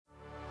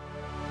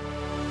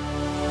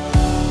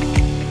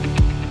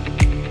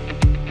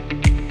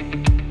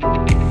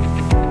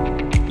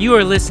You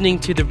are listening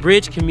to the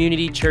Bridge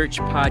Community Church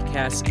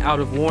podcast out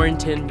of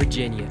Warrenton,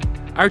 Virginia.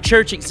 Our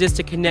church exists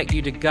to connect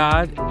you to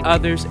God,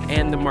 others,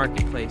 and the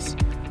marketplace.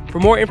 For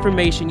more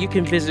information, you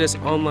can visit us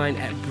online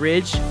at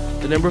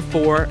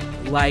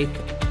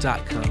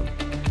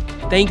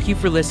bridge4life.com. Thank you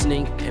for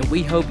listening, and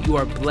we hope you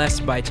are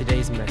blessed by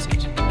today's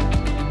message.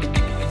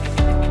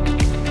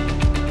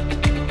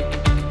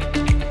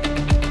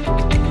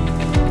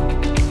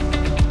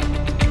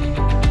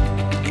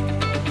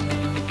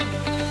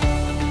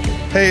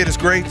 Hey, it is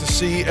great to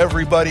see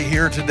everybody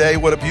here today.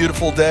 What a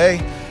beautiful day.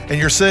 And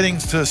you're sitting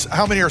to,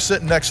 how many are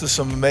sitting next to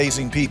some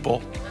amazing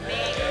people?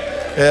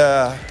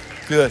 Yeah,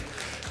 good.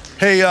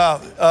 Hey,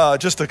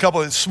 just a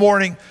couple this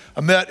morning, I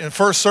met in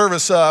first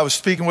service, I was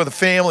speaking with a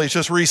family who's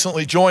just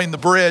recently joined the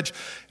Bridge.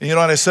 And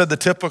I said the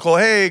typical,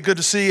 hey, good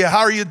to see you.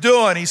 How are you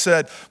doing? He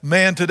said,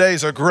 man,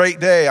 today's a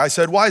great day. I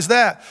said, why is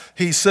that?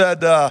 He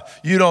said,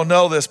 you don't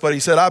know this, but he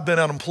said, I've been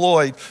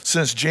unemployed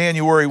since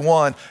January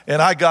 1,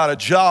 and I got a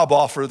job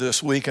offer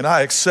this week, and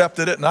I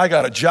accepted it, and I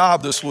got a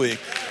job this week.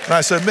 And I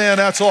said, man,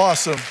 that's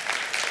awesome.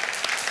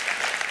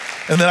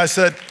 And then I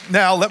said,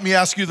 now let me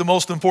ask you the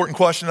most important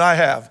question I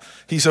have.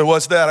 He said,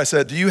 what's that? I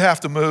said, do you have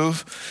to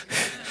move?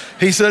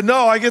 He said,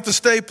 no, I get to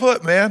stay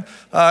put, man.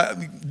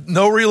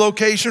 No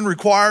relocation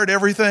required,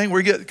 everything.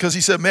 Because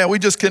he said, man, we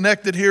just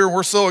connected here and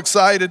we're so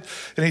excited.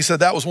 And he said,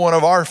 that was one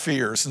of our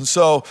fears. And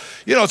so,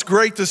 it's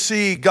great to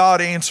see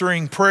God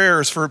answering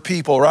prayers for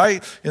people,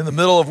 right? In the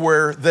middle of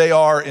where they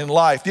are in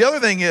life. The other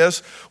thing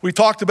is, we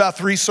talked about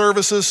 3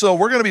 services. So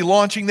we're going to be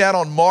launching that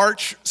on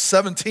March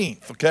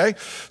 17th, okay?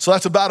 So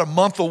that's about a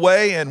month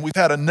away. And we've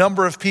had a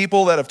number of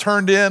people that have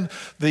turned in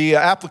the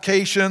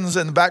applications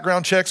and the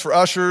background checks for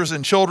ushers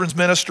and children's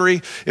ministry.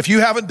 If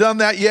you haven't done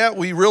that yet,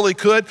 we really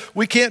could.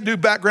 We can't do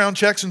background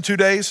checks in 2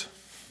 days.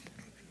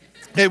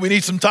 Hey, we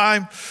need some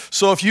time.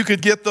 So if you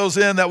could get those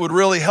in, that would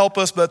really help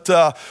us. But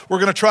we're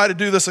going to try to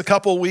do this a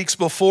couple weeks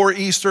before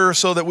Easter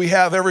so that we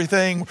have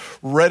everything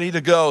ready to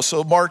go.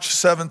 So March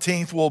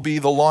 17th will be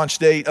the launch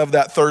date of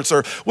that third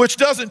service, which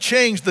doesn't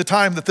change the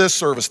time that this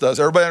service does.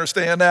 Everybody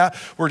understand that?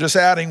 We're just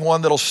adding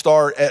one that'll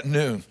start at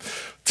noon.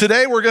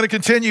 Today, we're going to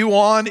continue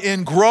on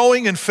in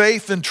growing in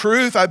faith and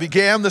truth. I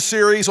began the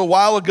series a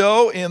while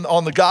ago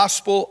on the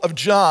Gospel of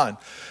John.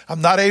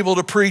 I'm not able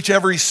to preach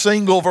every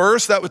single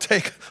verse. That would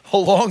take a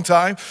long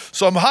time.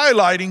 So I'm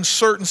highlighting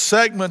certain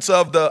segments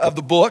of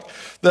the book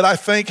that I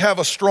think have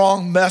a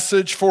strong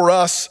message for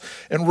us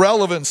and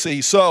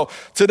relevancy. So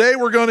today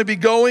we're going to be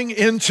going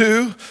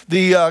into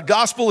the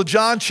Gospel of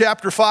John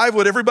chapter 5.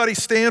 Would everybody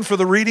stand for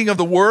the reading of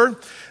the word?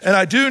 And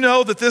I do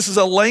know that this is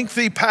a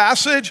lengthy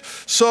passage,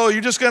 so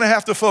you're just going to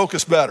have to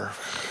focus better.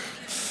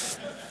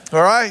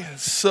 All right?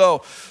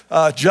 So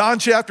John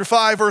chapter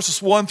 5,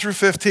 verses 1 through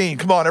 15.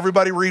 Come on,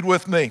 everybody read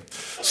with me.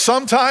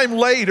 Sometime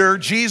later,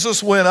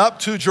 Jesus went up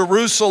to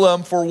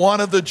Jerusalem for one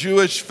of the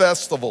Jewish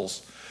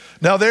festivals.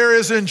 Now there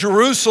is in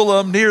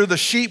Jerusalem near the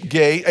sheep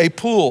gate a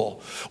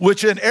pool,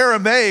 which in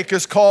Aramaic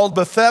is called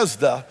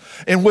Bethesda,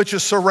 and which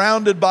is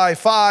surrounded by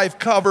 5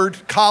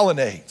 covered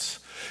colonnades.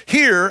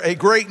 Here a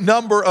great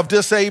number of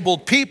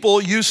disabled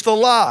people used to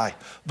lie,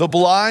 the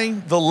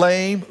blind, the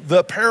lame,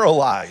 the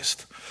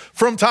paralyzed.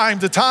 From time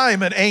to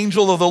time, an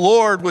angel of the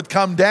Lord would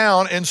come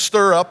down and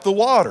stir up the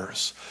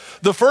waters.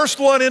 The first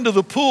one into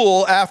the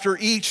pool after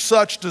each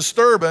such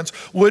disturbance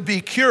would be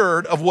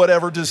cured of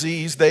whatever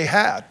disease they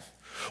had.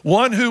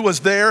 One who was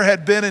there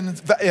had been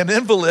an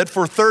invalid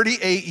for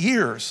 38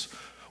 years.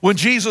 When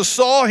Jesus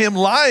saw him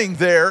lying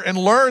there and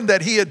learned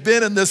that he had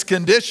been in this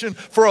condition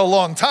for a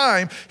long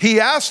time, he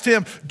asked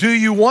him, "Do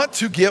you want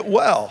to get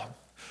well?"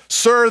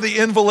 "Sir," the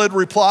invalid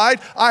replied,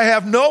 "I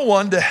have no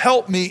one to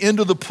help me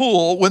into the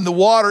pool when the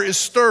water is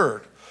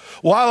stirred.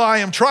 While I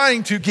am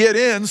trying to get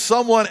in,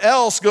 someone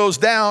else goes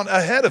down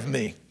ahead of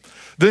me."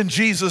 Then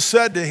Jesus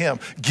said to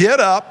him, "Get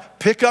up,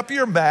 pick up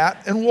your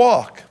mat, and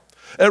walk."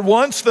 At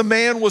once the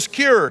man was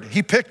cured.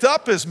 He picked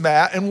up his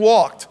mat and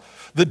walked.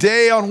 The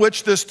day on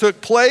which this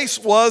took place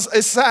was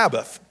a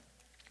Sabbath.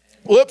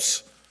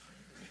 Whoops.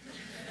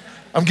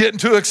 I'm getting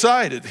too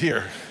excited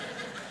here.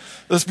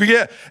 Let's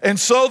begin. And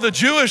so the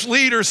Jewish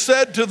leaders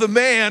said to the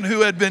man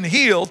who had been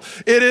healed,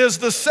 "It is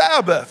the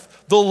Sabbath.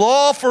 The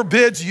law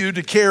forbids you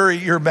to carry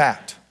your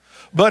mat."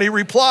 But he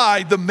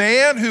replied, "The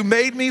man who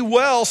made me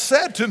well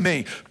said to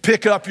me,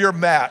 'Pick up your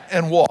mat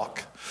and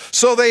walk.'"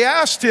 So they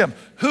asked him,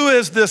 "Who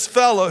is this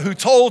fellow who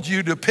told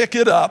you to pick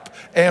it up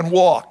and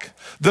walk?"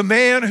 The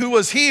man who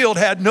was healed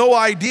had no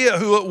idea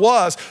who it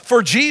was,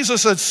 for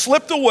Jesus had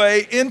slipped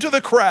away into the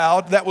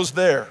crowd that was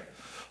there.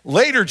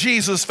 Later,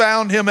 Jesus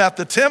found him at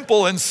the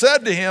temple and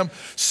said to him,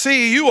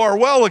 "See, you are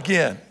well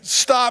again.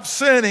 Stop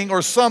sinning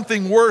or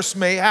something worse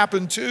may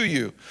happen to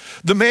you."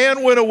 The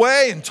man went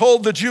away and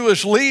told the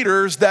Jewish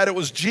leaders that it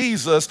was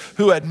Jesus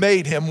who had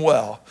made him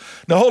well.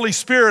 Now, Holy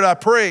Spirit, I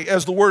pray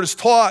as the word is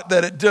taught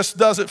that it just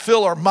doesn't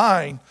fill our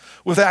mind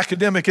with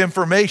academic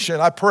information.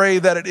 I pray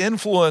that it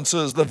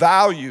influences the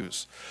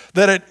values,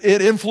 that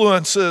it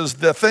influences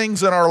the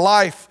things in our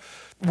life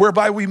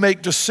whereby we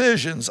make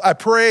decisions. I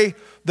pray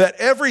that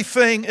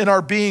everything in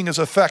our being is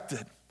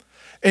affected.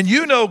 And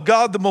you know,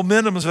 God, the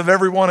momentums of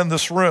everyone in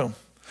this room.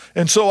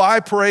 And so I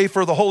pray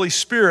for the Holy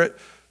Spirit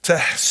to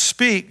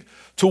speak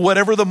to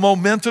whatever the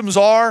momentums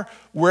are,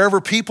 wherever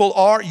people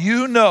are.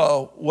 You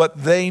know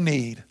what they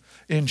need.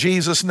 In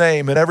Jesus'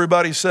 name. And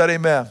everybody said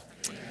amen.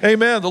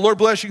 Amen. The Lord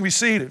bless you. You can be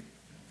seated.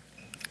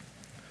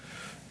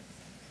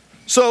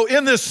 So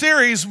in this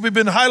series, we've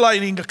been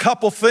highlighting a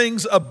couple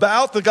things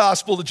about the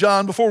Gospel of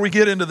John before we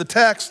get into the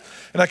text.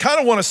 And I kind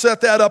of want to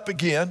set that up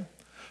again.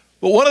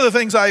 But one of the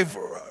things I've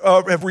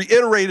have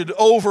reiterated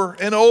over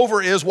and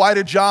over is, why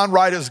did John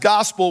write his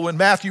gospel when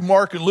Matthew,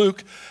 Mark, and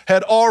Luke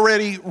had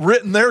already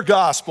written their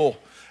gospel?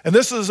 And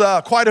this is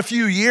quite a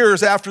few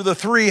years after the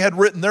three had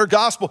written their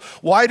gospel.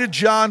 Why did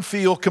John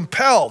feel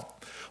compelled?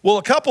 Well,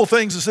 a couple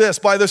things is this.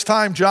 By this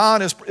time,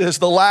 John is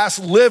the last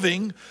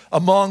living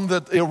among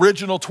the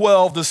original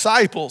 12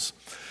 disciples.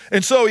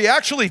 And so he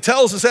actually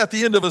tells us at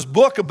the end of his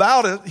book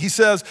about it. He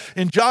says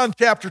in John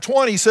chapter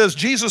 20, he says,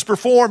 Jesus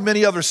performed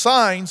many other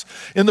signs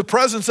in the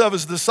presence of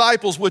his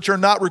disciples, which are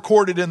not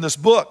recorded in this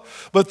book.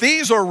 But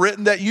these are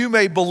written that you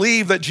may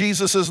believe that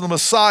Jesus is the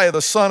Messiah,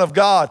 the Son of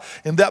God,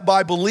 and that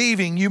by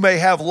believing you may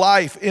have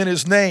life in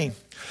his name.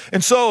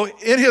 And so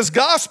in his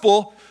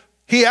gospel,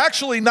 he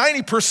actually,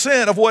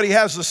 90% of what he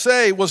has to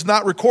say was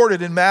not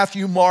recorded in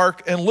Matthew,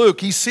 Mark, and Luke.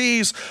 He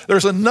sees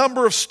there's a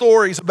number of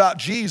stories about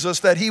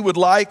Jesus that he would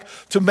like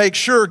to make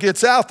sure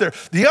gets out there.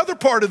 The other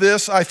part of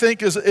this, I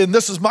think, is, and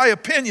this is my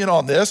opinion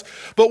on this,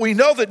 but we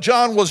know that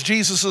John was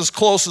Jesus's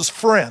closest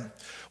friend.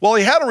 While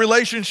he had a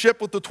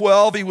relationship with the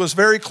 12, he was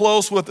very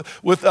close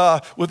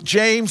with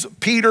James,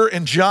 Peter,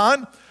 and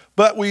John.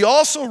 But we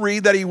also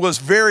read that he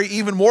was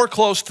even more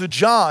close to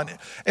John.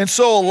 And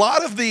so a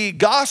lot of the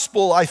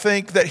gospel, I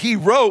think, that he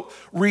wrote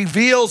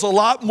reveals a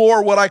lot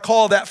more what I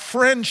call that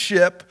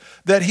friendship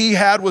that he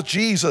had with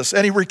Jesus.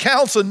 And he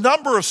recounts a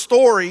number of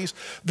stories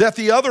that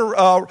the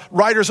other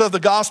writers of the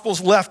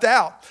gospels left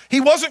out.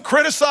 He wasn't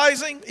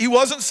criticizing. He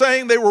wasn't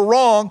saying they were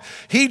wrong.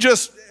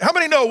 How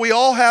many know we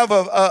all have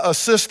a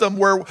system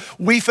where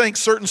we think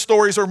certain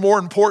stories are more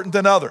important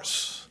than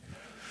others?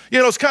 You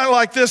know, it's kind of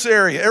like this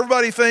area.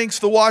 Everybody thinks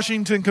the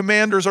Washington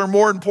Commanders are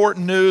more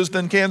important news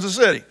than Kansas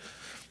City.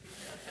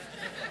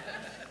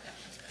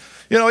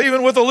 You know,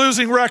 even with a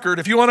losing record,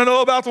 if you want to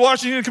know about the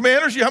Washington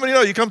Commanders, how many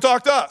know? You come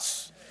talk to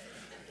us.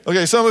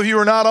 Okay, some of you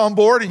are not on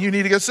board and you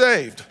need to get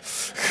saved.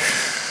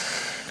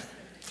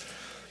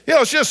 You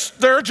know,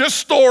 there are just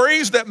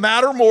stories that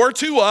matter more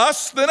to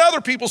us than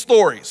other people's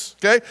stories,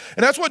 okay?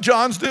 And that's what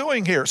John's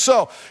doing here.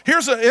 So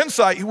here's an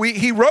insight.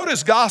 He wrote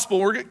his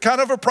gospel, we're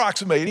kind of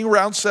approximating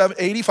around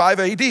 85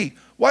 AD.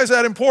 Why is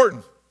that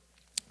important?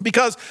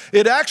 Because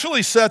it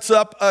actually sets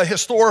up a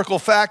historical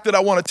fact that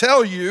I want to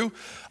tell you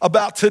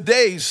about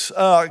today's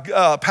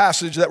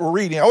passage that we're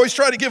reading. I always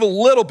try to give a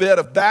little bit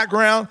of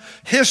background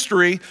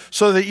history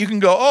so that you can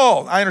go,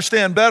 oh, I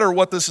understand better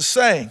what this is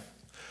saying.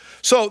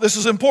 So this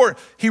is important.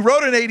 He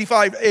wrote in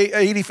 85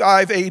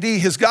 AD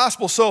his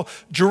gospel. So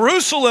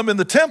Jerusalem and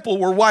the temple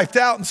were wiped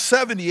out in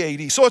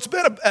 70 AD. So it's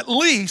been at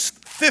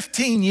least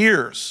 15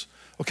 years,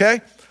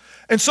 okay?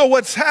 And so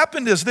what's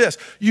happened is this.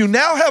 You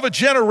now have a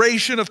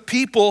generation of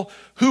people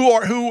who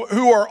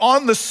are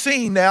on the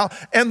scene now,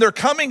 and they're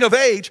coming of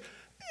age.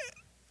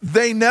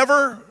 They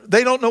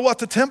don't know what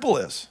the temple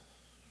is,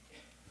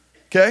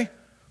 okay?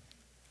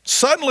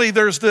 Suddenly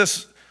there's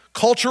this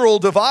cultural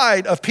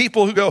divide of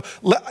people who go,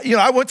 you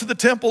know, I went to the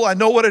temple, I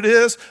know what it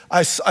is,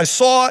 I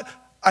saw it,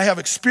 I have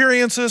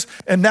experiences,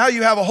 and now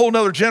you have a whole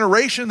nother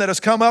generation that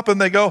has come up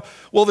and they go,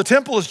 well, the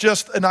temple is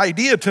just an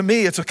idea to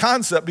me, it's a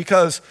concept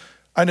because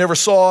I never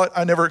saw it,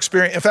 I never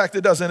experienced. In fact,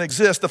 it doesn't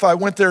exist. If I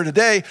went there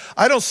today,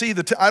 I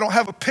don't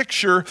have a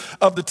picture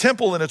of the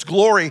temple in its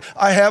glory,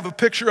 I have a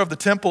picture of the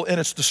temple in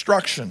its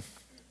destruction.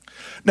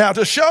 Now,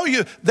 to show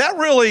you, that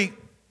really,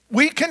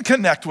 we can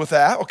connect with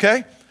that,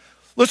 okay?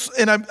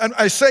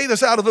 I say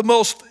this out of the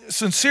most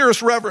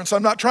sincerest reverence.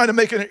 I'm not trying to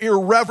make an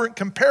irreverent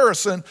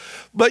comparison,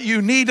 but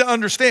you need to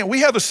understand,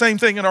 we have the same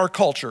thing in our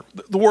culture,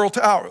 the World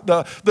Tower,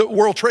 the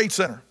World Trade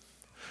Center.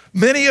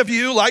 Many of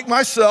you, like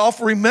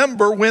myself,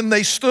 remember when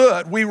they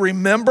stood. We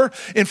remember.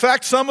 In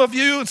fact, some of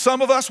you and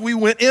some of us, we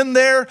went in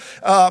there.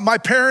 My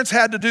parents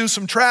had to do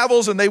some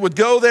travels, and they would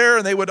go there,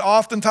 and they would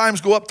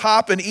oftentimes go up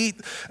top and eat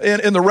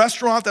in the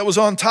restaurant that was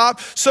on top.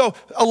 So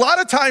a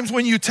lot of times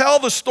when you tell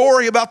the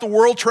story about the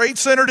World Trade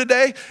Center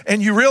today, and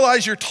you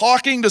realize you're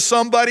talking to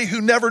somebody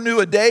who never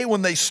knew a day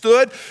when they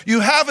stood,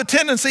 you have a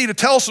tendency to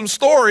tell some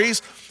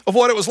stories of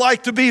what it was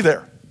like to be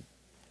there.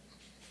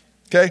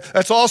 Okay,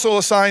 that's also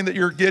a sign that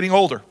you're getting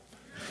older.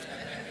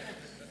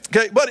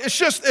 Okay, but it's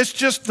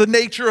just the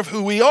nature of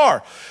who we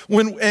are.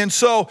 And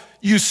so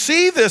you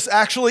see this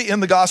actually in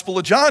the Gospel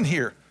of John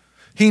here.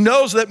 He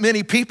knows that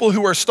many people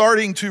who are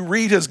starting to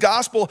read his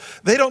gospel,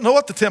 they don't know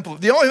what the temple is.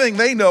 The only thing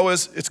they know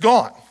is it's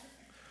gone.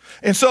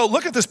 And so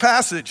look at this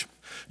passage.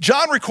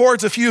 John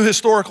records a few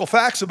historical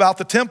facts about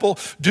the temple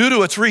due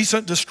to its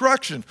recent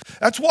destruction.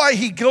 That's why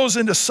he goes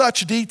into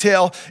such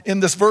detail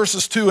in this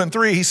verses 2 and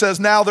 3. He says,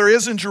 now there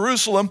is in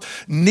Jerusalem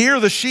near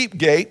the sheep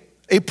gate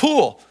a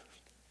pool.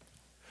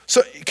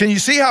 So can you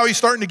see how he's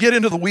starting to get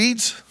into the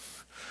weeds?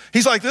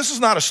 He's like, this is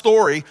not a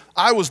story.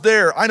 I was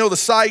there. I know the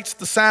sights,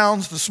 the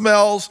sounds, the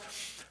smells.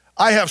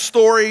 I have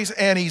stories,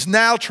 and he's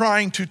now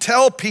trying to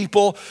tell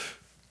people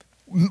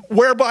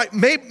whereby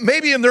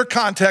maybe in their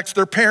context,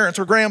 their parents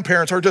or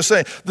grandparents are just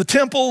saying, the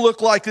temple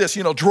looked like this,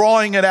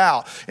 drawing it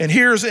out.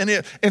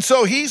 And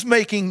so he's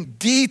making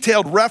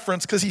detailed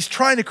reference because he's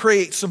trying to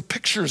create some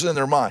pictures in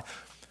their mind.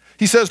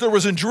 He says there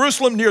was in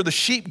Jerusalem near the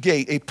sheep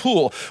gate a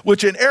pool,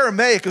 which in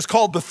Aramaic is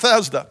called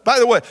Bethesda. By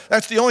the way,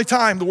 that's the only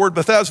time the word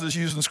Bethesda is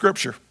used in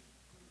Scripture.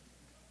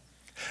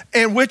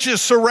 And which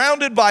is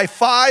surrounded by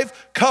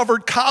 5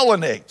 covered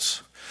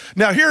colonnades.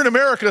 Now here in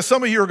America,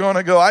 some of you are going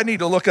to go, I need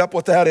to look up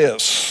what that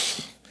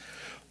is.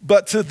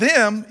 But to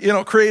them,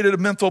 created a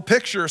mental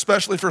picture,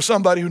 especially for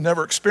somebody who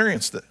never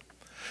experienced it.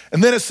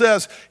 And then it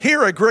says,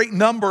 here a great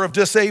number of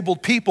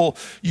disabled people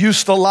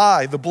used to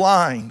lie, the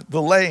blind,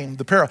 the lame,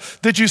 the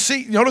paralyzed. Did you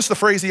notice the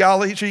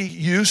phraseology,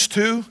 used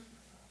to?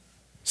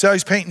 See how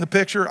he's painting the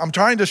picture?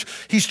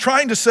 He's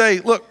trying to say,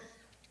 look,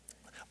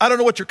 I don't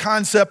know what your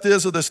concept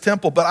is of this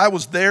temple, but I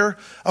was there.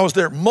 I was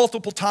there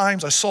multiple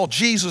times. I saw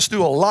Jesus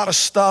do a lot of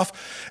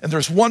stuff. And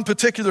there's one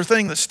particular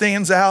thing that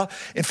stands out.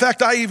 In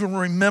fact, I even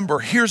remember,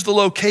 here's the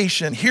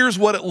location. Here's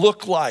what it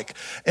looked like.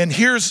 And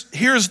here's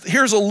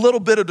a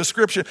little bit of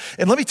description.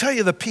 And let me tell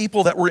you the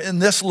people that were in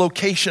this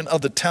location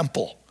of the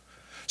temple.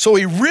 So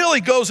he really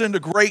goes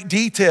into great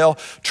detail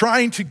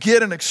trying to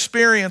get an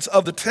experience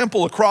of the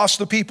temple across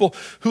the people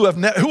who have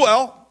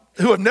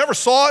never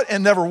saw it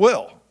and never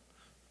will.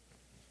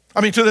 I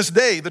mean, to this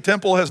day, the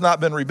temple has not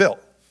been rebuilt,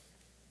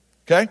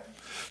 okay?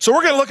 So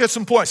we're going to look at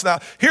some points. Now,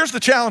 here's the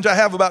challenge I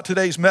have about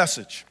today's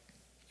message.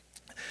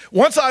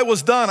 Once I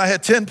was done, I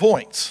had 10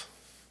 points.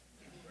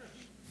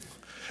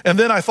 And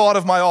then I thought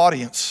of my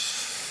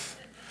audience.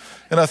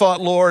 And I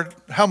thought, Lord,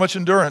 how much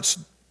endurance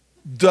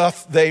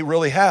doth they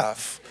really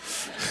have?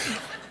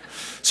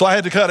 So I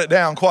had to cut it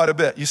down quite a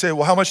bit. You say,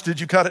 well, how much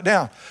did you cut it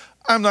down?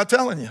 I'm not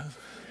telling you.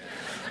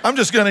 I'm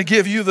just going to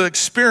give you the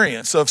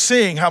experience of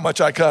seeing how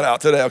much I cut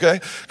out today, okay?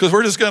 Because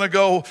we're just going to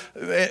go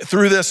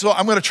through this. So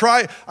I'm going to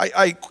try,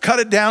 I cut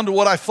it down to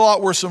what I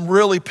thought were some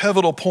really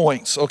pivotal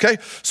points, okay?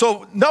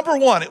 So number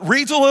one, it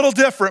reads a little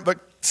different, but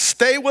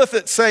stay with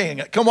it saying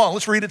it. Come on,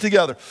 let's read it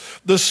together.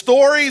 The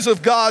stories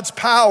of God's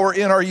power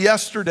in our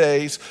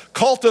yesterdays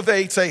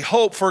cultivates a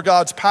hope for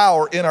God's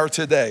power in our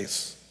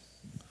todays.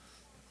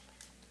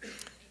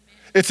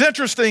 It's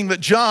interesting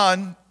that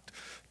John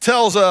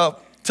tells a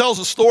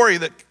story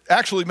that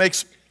actually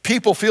makes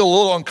people feel a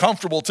little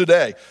uncomfortable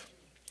today.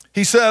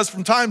 He says,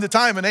 from time to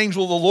time, an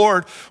angel of the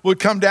Lord would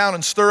come down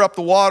and stir up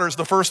the waters,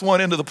 the first one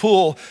into the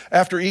pool,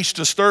 after each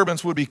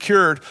disturbance would be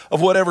cured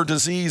of whatever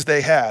disease they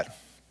had.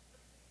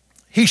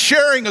 He's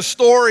sharing a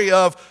story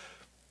of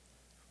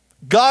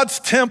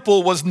God's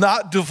temple was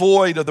not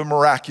devoid of the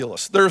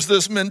miraculous. There's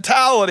this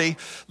mentality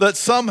that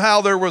somehow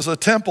there was a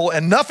temple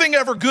and nothing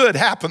ever good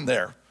happened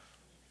there.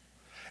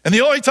 And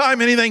the only time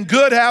anything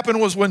good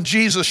happened was when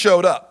Jesus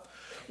showed up.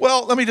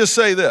 Well, let me just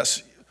say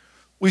this.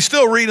 We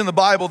still read in the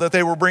Bible that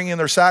they were bringing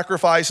their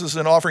sacrifices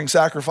and offering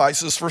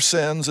sacrifices for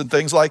sins and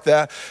things like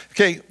that.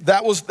 Okay,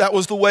 that was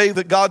the way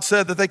that God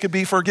said that they could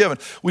be forgiven.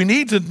 We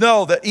need to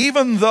know that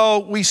even though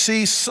we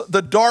see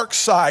the dark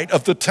side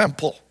of the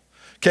temple,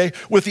 okay,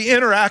 with the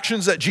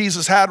interactions that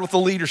Jesus had with the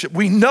leadership,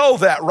 we know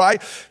that,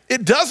 right?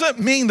 It doesn't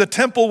mean the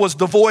temple was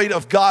devoid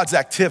of God's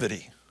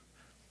activity.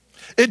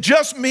 It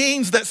just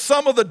means that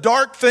some of the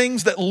dark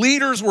things that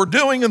leaders were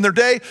doing in their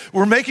day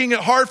were making it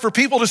hard for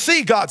people to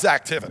see God's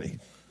activity.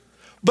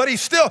 But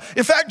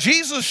in fact,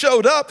 Jesus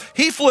showed up,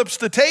 he flips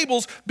the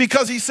tables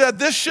because he said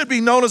this should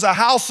be known as a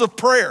house of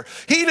prayer.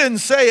 He didn't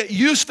say it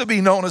used to be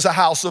known as a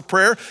house of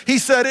prayer. He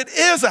said it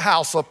is a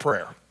house of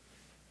prayer.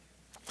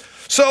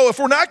 So if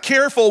we're not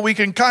careful, we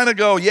can kind of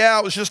go, yeah,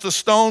 it was just a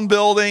stone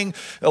building,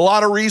 a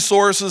lot of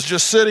resources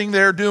just sitting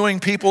there doing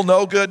people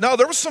no good. No,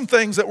 there were some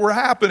things that were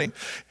happening.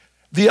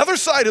 The other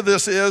side of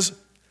this is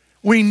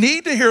we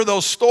need to hear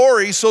those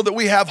stories so that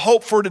we have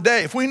hope for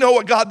today. If we know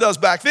what God does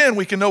back then,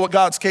 we can know what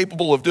God's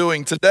capable of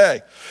doing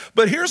today.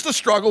 But here's the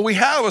struggle we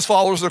have as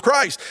followers of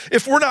Christ.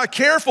 If we're not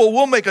careful,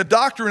 we'll make a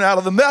doctrine out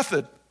of the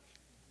method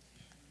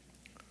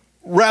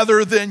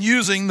rather than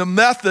using the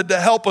method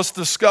to help us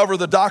discover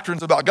the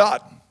doctrines about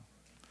God.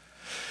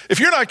 If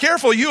you're not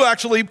careful, you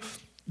actually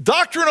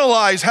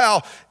doctrinalize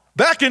how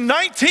back in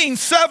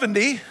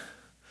 1970,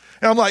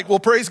 and I'm like, well,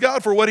 praise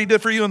God for what he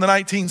did for you in the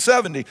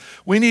 1970.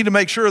 We need to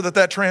make sure that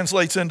that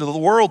translates into the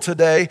world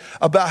today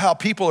about how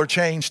people are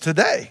changed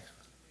today.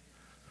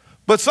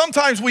 But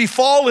sometimes we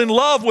fall in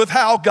love with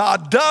how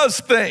God does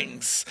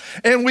things.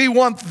 And we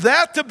want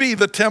that to be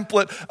the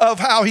template of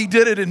how he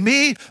did it in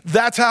me.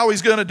 That's how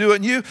he's going to do it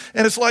in you.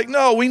 And it's like,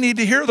 no, we need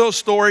to hear those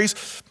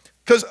stories.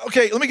 Because,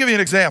 okay, let me give you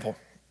an example.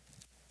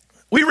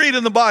 We read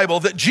in the Bible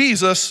that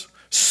Jesus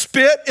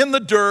spit in the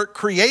dirt,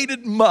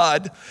 created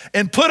mud,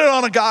 and put it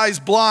on a guy's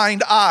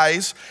blind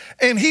eyes,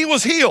 and he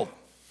was healed.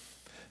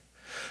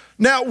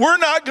 Now, we're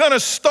not going to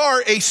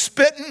start a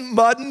spitting,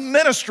 mudding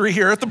ministry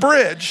here at the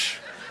bridge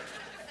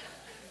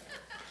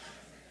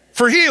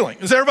for healing.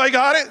 Has everybody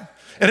got it?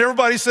 And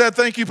everybody said,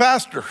 thank you,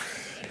 Pastor.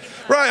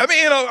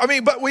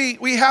 Right, but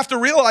we have to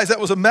realize that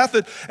was a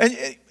method. And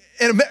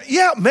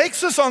it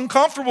makes us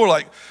uncomfortable.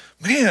 Like,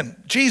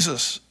 man,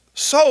 Jesus,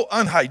 so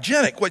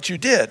unhygienic what you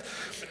did.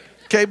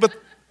 Okay, but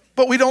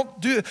we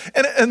don't do it.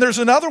 And there's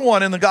another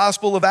one in the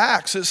Gospel of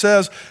Acts. It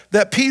says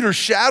that Peter's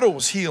shadow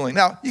was healing.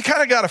 Now, you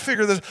kind of got to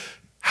figure this.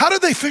 How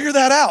did they figure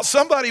that out?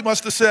 Somebody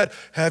must have said,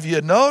 have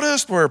you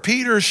noticed where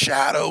Peter's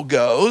shadow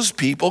goes,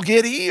 people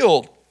get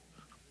healed?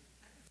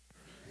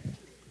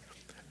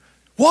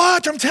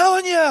 Watch, I'm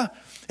telling you.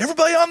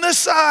 Everybody on this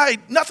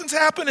side, nothing's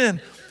happening.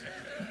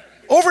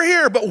 Over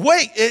here, but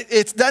wait,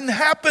 it doesn't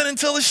happen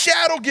until the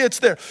shadow gets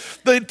there.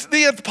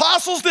 The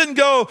apostles didn't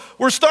go,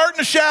 we're starting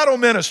a shadow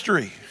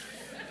ministry.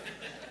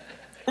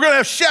 We're going to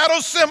have shadow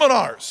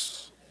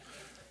seminars.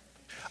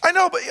 I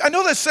know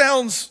that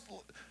sounds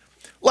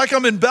like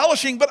I'm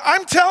embellishing, but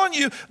I'm telling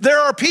you, there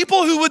are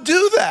people who would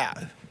do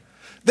that.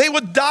 They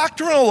would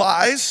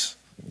doctrinalize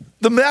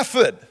the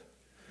method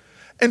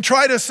and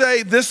try to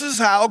say, this is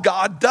how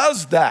God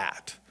does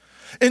that.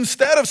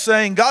 Instead of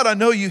saying, God, I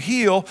know you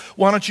heal.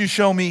 Why don't you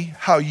show me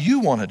how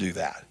you want to do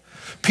that?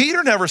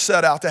 Peter never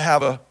set out to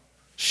have a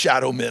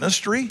shadow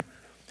ministry.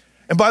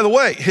 And by the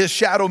way, his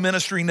shadow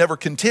ministry never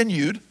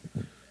continued.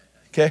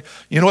 Okay,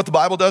 you know what the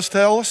Bible does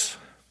tell us?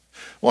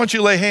 Why don't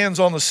you lay hands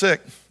on the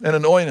sick and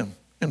anoint them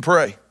and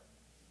pray?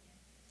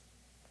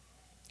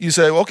 You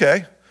say,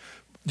 okay,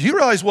 do you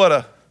realize what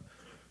a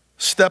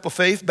step of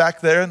faith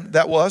back there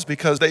that was?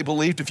 Because they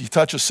believed if you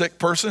touch a sick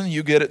person,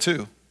 you get it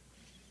too.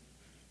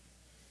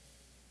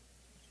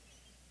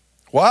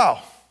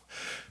 Wow.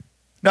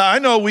 Now, I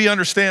know we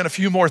understand a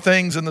few more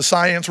things in the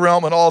science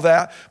realm and all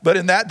that, but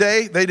in that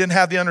day, they didn't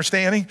have the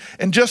understanding.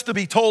 And just to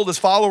be told as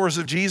followers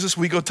of Jesus,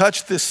 we go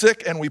touch the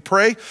sick and we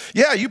pray.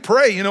 Yeah, you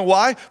pray. You know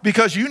why?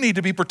 Because you need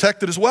to be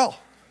protected as well.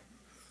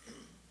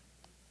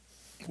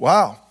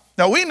 Wow.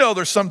 Now, we know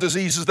there's some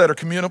diseases that are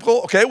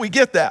communicable. Okay, we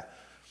get that.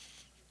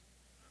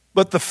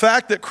 But the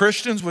fact that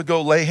Christians would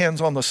go lay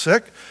hands on the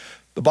sick,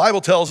 the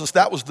Bible tells us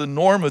that was the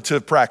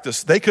normative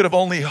practice. They could have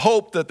only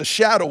hoped that the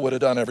shadow would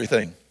have done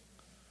everything.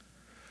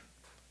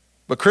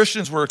 But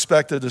Christians were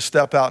expected to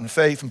step out in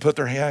faith and put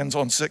their hands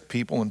on sick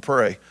people and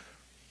pray.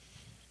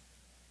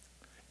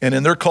 And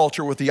in their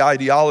culture with the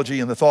ideology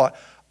and the thought,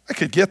 I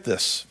could get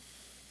this.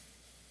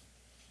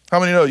 How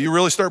many know you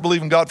really start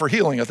believing God for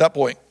healing at that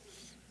point?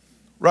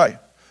 Right.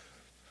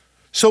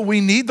 So we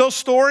need those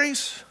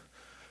stories,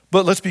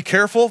 but let's be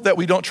careful that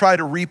we don't try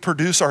to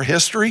reproduce our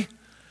history.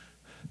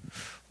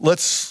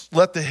 Let's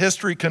let the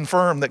history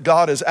confirm that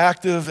God is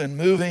active and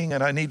moving,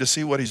 and I need to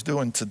see what he's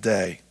doing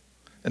today.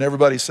 And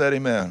everybody said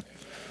amen.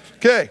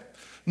 Okay,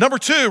 number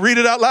 2, read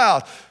it out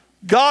loud.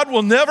 God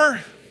will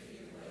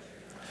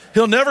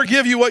he'll never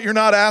give you what you're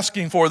not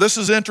asking for. This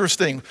is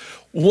interesting.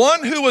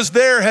 One who was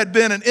there had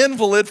been an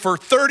invalid for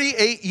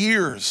 38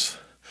 years.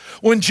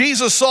 When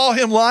Jesus saw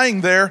him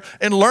lying there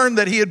and learned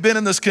that he had been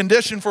in this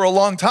condition for a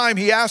long time,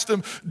 he asked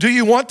him, do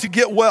you want to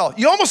get well?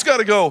 You almost got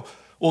to go,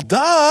 well,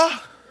 duh.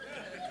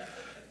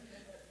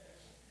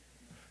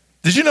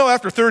 Did you know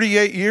after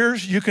 38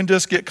 years, you can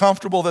just get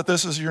comfortable that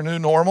this is your new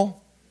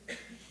normal?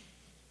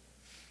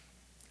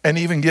 And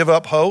even give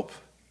up hope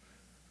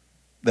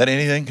that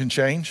anything can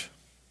change?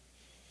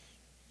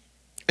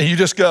 And you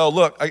just go,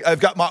 look,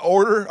 I've got my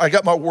order. I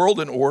got my world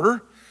in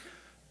order.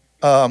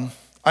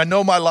 I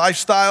know my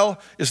lifestyle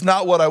is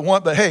not what I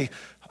want, but hey,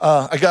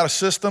 I got a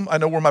system. I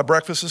know where my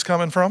breakfast is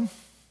coming from.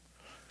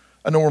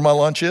 I know where my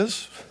lunch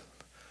is.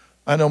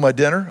 I know my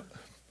dinner.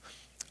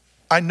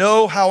 I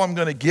know how I'm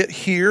going to get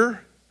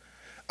here.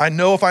 I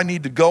know if I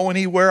need to go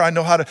anywhere. I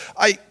know how to.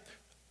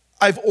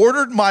 I've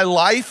ordered my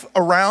life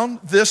around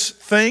this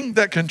thing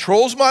that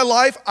controls my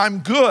life. I'm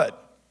good.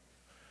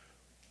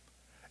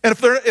 And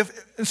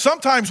if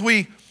sometimes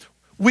we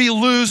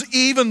lose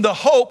even the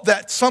hope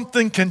that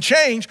something can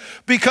change,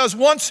 because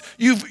once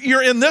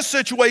you're in this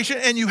situation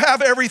and you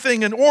have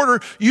everything in order,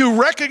 you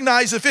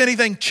recognize if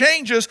anything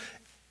changes,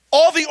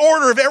 all the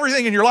order of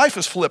everything in your life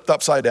is flipped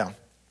upside down.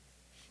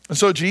 And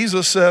so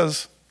Jesus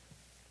says,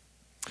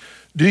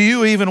 do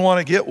you even want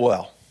to get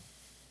well?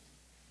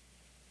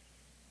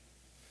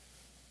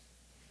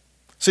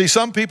 See,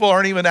 some people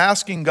aren't even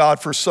asking God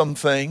for some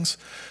things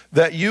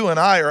that you and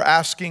I are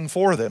asking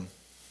for them.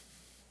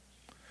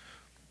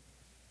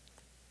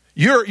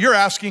 You're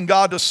asking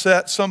God to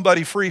set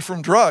somebody free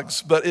from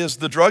drugs, but is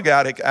the drug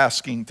addict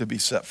asking to be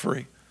set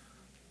free?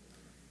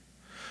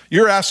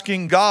 You're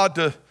asking God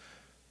to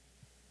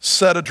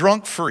set a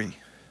drunk free,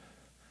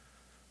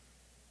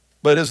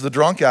 but is the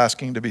drunk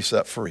asking to be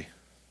set free?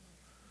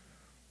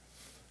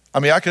 I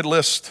mean, I could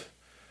list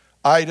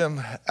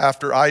item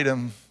after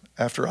item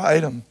after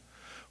item.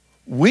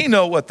 We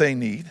know what they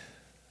need,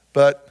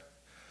 but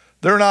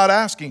they're not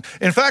asking.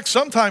 In fact,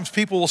 sometimes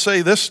people will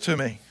say this to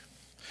me.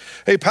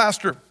 Hey,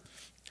 Pastor,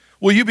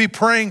 will you be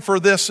praying for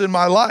this in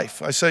my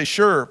life? I say,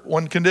 sure,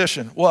 one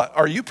condition. What?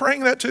 Are you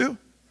praying that too?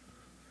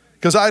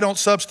 Because I don't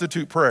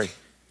substitute pray.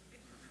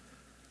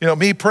 You know,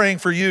 me praying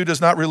for you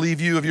does not relieve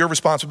you of your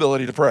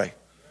responsibility to pray.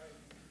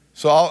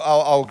 So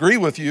I'll agree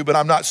with you, but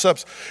I'm not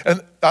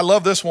And I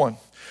love this one.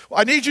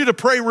 I need you to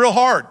pray real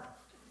hard.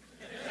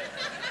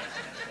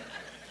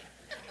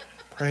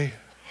 Pray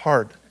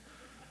hard.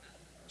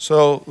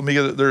 So let me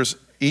get it. There's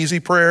easy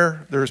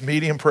prayer, there's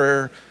medium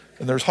prayer,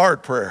 and there's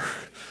hard prayer.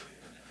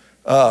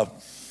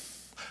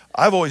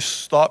 I've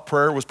always thought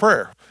prayer was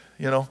prayer,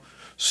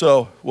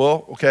 So,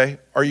 well, okay,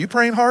 are you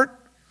praying hard?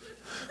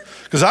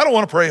 Because I don't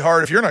want to pray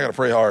hard if you're not going to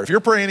pray hard. If you're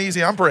praying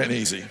easy, I'm praying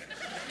easy.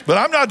 But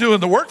I'm not doing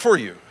the work for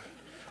you.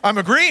 I'm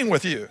agreeing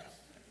with you.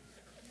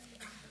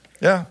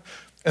 Yeah.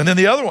 And then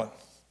the other one,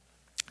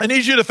 I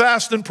need you to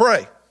fast and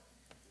pray.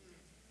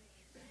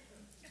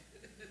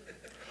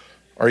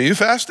 Are you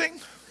fasting?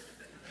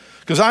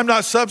 Because I'm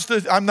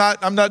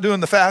not doing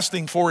the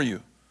fasting for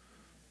you.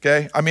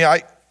 Okay? I mean,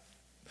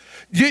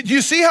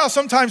 you see how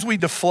sometimes we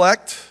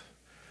deflect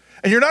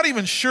and you're not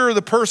even sure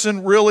the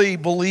person really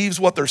believes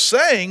what they're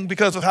saying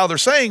because of how they're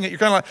saying it. You're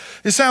kind of like,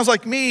 it sounds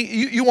like me,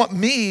 you want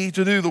me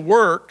to do the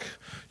work.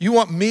 You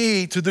want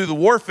me to do the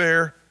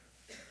warfare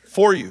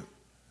for you.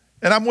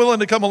 And I'm willing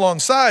to come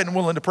alongside and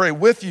willing to pray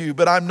with you,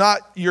 but I'm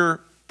not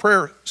your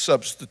prayer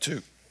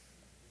substitute.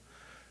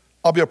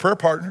 I'll be a prayer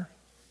partner.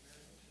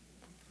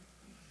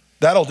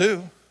 That'll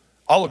do.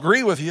 I'll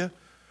agree with you.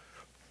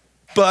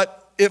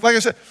 But like I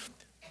said,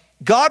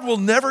 God will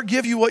never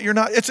give you what you're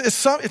not.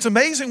 It's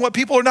amazing what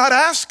people are not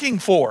asking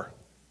for.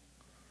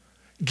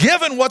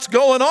 Given what's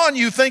going on,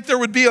 you think there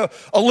would be a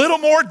little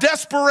more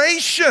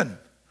desperation.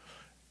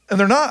 And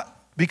they're not,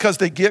 because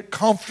they get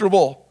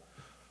comfortable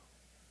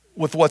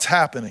with what's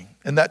happening.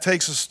 And that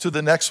takes us to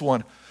the next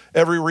one.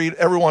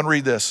 Everyone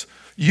read this.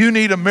 You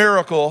need a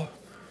miracle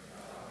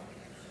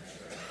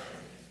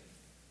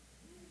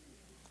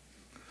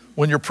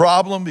when your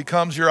problem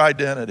becomes your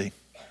identity.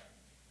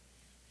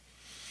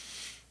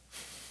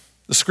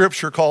 The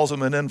scripture calls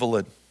him an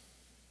invalid.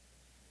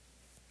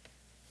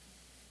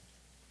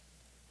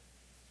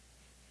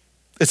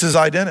 It's his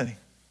identity.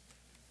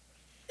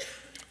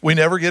 We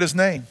never get his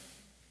name.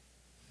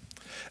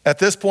 At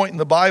this point in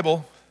the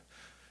Bible,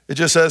 it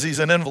just says he's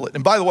an invalid.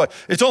 And by the way,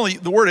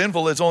 the word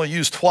invalid is only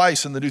used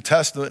twice in the New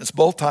Testament. It's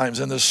both times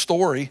in this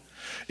story.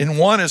 And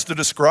one is to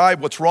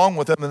describe what's wrong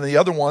with him, and the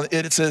other one,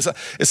 it says,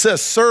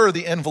 sir,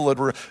 the invalid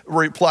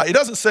replied. It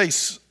doesn't say,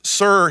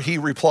 sir, he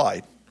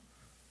replied.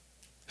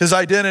 His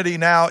identity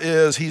now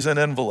is he's an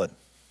invalid.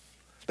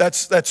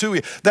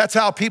 That's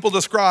how people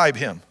describe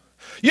him.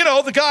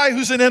 The guy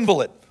who's an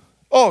invalid.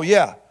 Oh,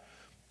 yeah.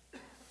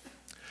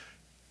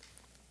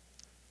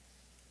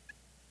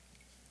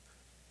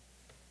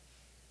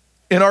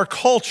 In our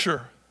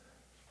culture,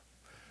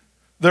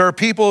 there are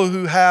people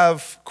who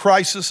have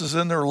crises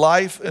in their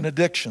life and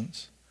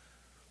addictions.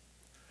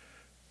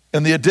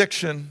 And the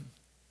addiction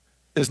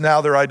is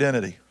now their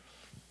identity.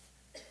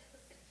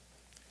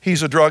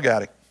 He's a drug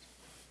addict.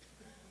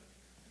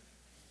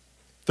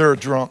 They're a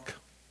drunk.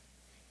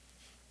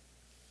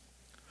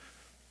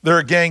 They're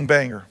a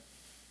gangbanger.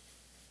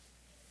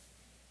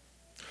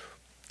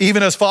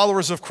 Even as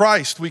followers of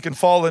Christ, we can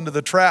fall into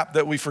the trap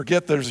that we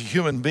forget there's a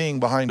human being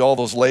behind all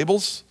those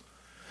labels.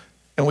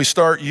 And we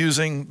start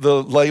using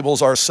the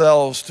labels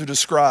ourselves to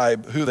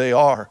describe who they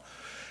are.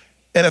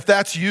 And if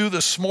that's you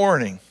this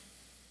morning,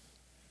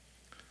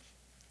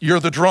 you're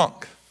the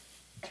drunk.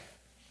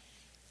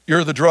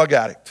 You're the drug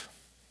addict.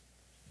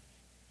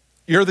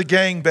 You're the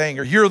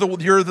gangbanger. You're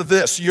the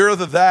this. You're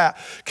the that.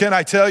 Can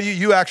I tell you,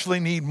 you actually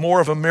need more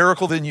of a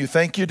miracle than you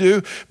think you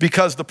do,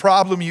 because the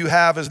problem you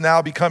have has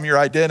now become your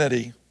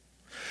identity.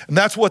 And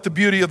that's what the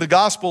beauty of the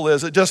gospel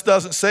is. It just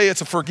doesn't say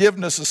it's a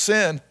forgiveness of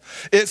sin.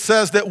 It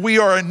says that we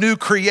are a new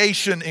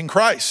creation in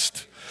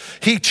Christ.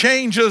 He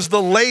changes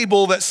the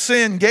label that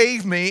sin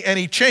gave me, and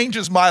he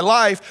changes my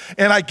life,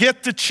 and I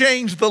get to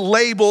change the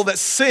label that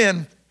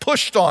sin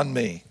pushed on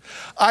me.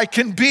 I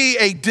can be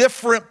a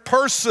different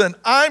person.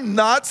 I'm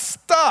not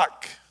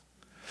stuck.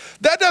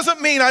 That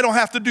doesn't mean I don't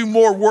have to do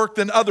more work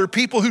than other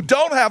people who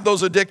don't have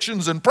those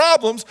addictions and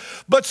problems,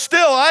 but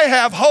still I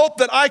have hope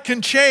that I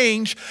can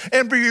change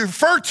and be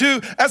referred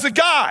to as a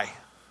guy,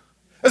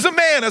 as a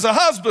man, as a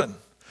husband,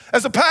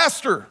 as a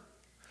pastor.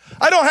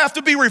 I don't have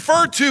to be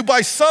referred to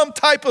by some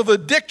type of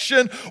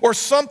addiction or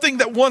something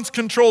that once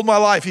controlled my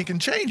life. He can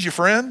change you,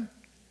 friend.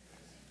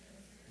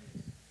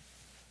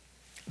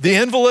 The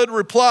invalid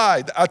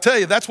replied, I'll tell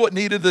you, that's what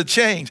needed to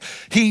change.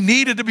 He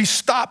needed to be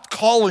stopped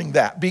calling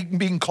that,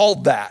 being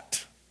called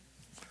that.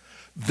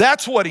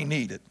 That's what he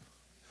needed.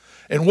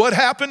 And what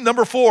happened?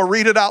 Number 4,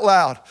 read it out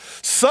loud.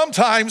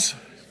 Sometimes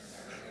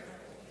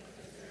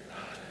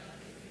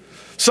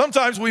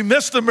we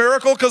miss the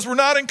miracle because we're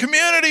not in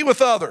community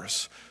with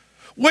others,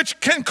 which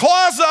can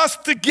cause us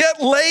to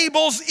get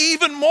labels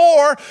even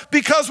more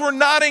because we're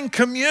not in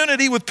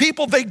community with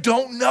people. They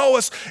don't know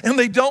us and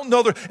they don't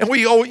know and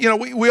we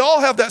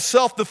all have that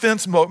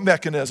self-defense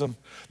mechanism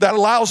that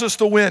allows us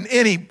to win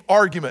any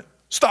argument.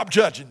 Stop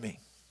judging me.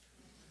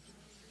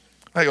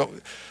 I go,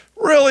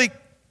 really?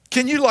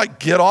 Can you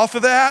get off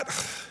of that?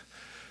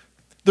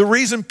 The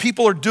reason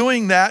people are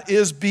doing that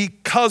is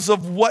because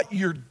of what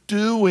you're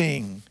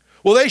doing.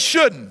 Well, they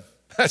shouldn't.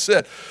 I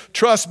said,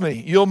 trust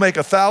me, you'll make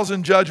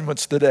 1,000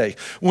 judgments today.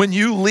 When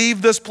you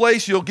leave this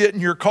place, you'll get in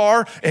your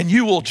car and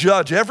you will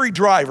judge every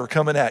driver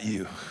coming at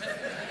you.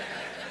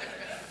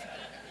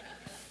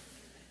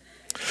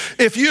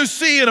 If you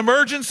see an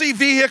emergency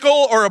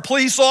vehicle or a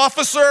police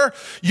officer,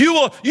 you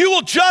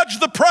will judge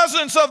the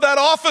presence of that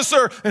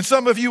officer, and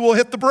some of you will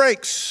hit the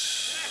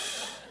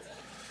brakes.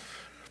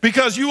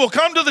 Because you will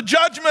come to the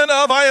judgment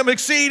of, I am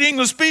exceeding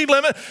the speed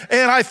limit,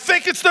 and I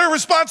think it's their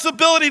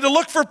responsibility to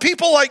look for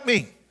people like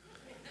me.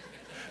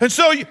 And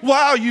so,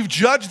 wow, you've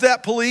judged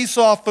that police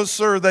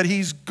officer that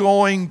he's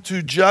going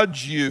to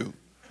judge you.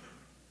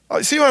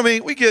 See what I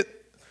mean?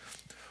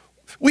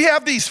 We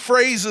have these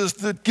phrases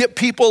that get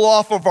people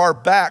off of our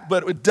back,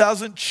 but it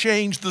doesn't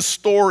change the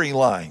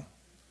storyline.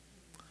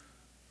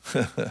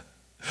 He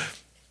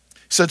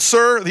said,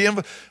 sir,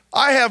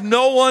 I have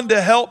no one to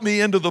help me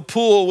into the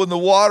pool when the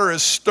water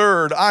is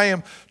stirred. I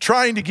am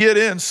trying to get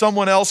in.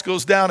 Someone else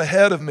goes down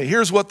ahead of me.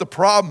 Here's what the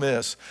problem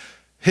is.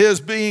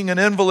 His being an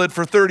invalid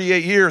for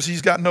 38 years,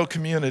 he's got no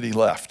community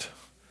left.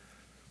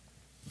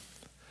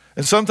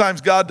 And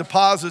sometimes God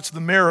deposits the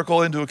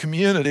miracle into a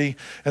community,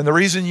 and the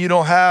reason you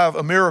don't have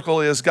a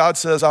miracle is God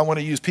says, I want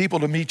to use people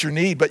to meet your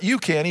need, but you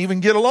can't even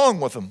get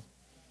along with them.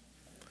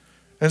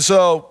 And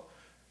so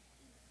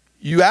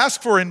you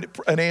ask for an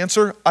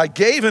answer. I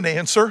gave an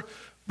answer,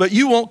 but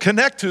you won't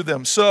connect to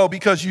them. So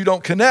because you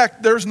don't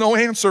connect, there's no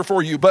answer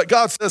for you. But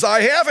God says,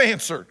 I have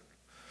answered.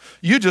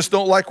 You just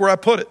don't like where I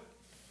put it.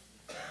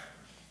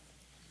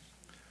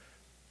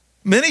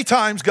 Many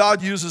times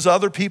God uses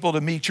other people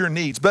to meet your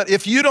needs. But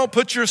if you don't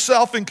put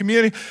yourself in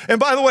community, and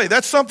by the way,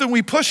 that's something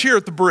we push here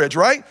at the Bridge,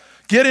 right?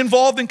 Get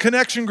involved in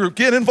connection group,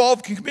 get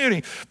involved in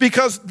community.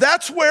 Because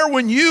that's where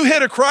when you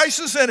hit a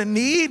crisis and a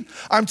need,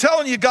 I'm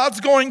telling you, God's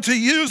going to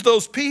use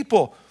those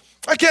people.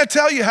 I can't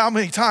tell you how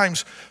many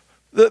times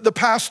the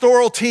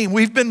pastoral team,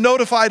 we've been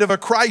notified of a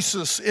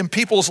crisis in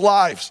people's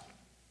lives.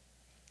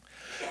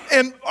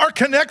 And our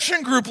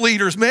connection group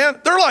leaders, man,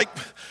 they're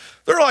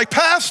like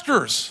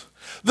pastors.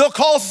 They'll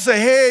call us and say,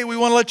 hey, we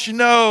want to let you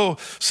know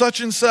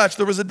such and such,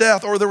 there was a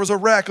death, or there was a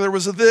wreck, or there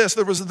was a this,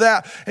 there was a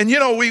that. And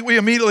we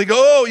immediately go,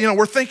 oh,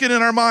 we're thinking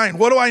in our mind,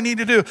 what do I need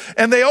to do?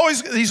 And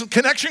these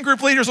connection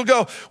group leaders will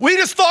go, we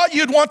just thought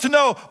you'd want to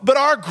know, but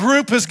our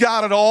group has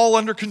got it all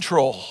under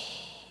control.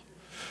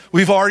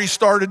 We've already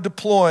started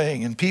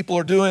deploying, and people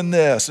are doing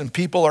this, and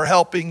people are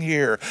helping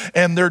here,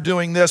 and they're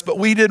doing this, but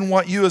we didn't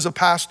want you as a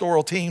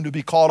pastoral team to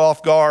be caught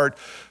off guard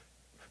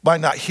by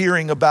not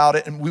hearing about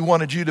it, and we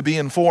wanted you to be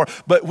informed.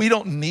 But we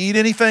don't need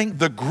anything.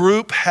 The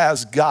group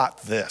has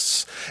got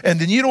this.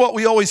 And then you know what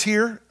we always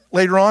hear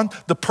later on?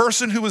 The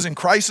person who is in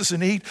crisis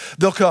and need,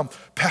 they'll come,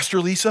 Pastor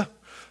Lisa,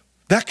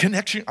 that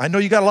connection, I know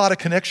you got a lot of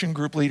connection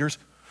group leaders,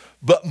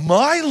 but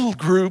my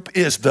group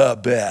is the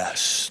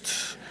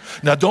best.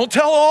 Now don't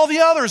tell all the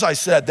others I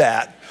said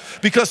that,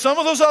 because some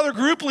of those other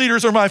group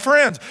leaders are my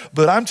friends.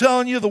 But I'm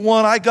telling you, the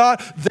one I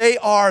got, they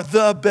are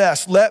the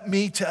best. Let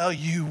me tell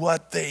you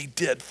what they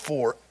did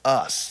for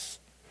us.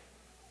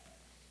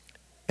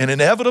 And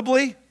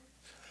inevitably,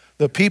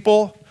 the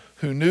people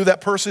who knew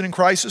that person in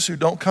crisis who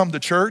don't come to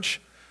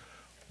church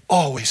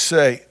always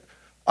say,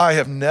 I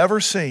have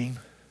never seen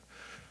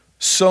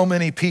so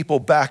many people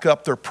back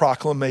up their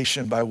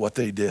proclamation by what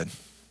they did.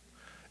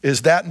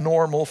 Is that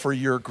normal for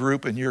your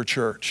group and your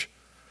church?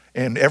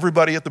 And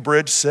everybody at the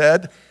Bridge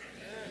said,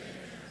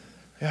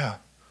 yeah.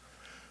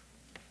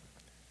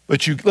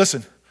 But you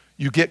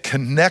get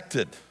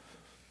connected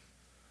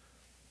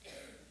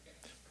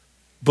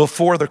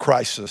before the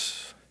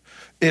crisis.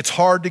 It's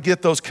hard to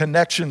get those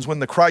connections when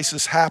the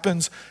crisis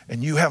happens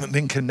and you haven't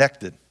been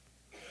connected.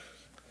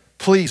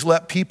 Please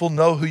let people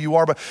know who you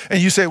are.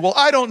 And you say, well,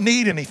 I don't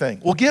need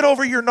anything. Well, get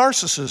over your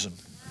narcissism.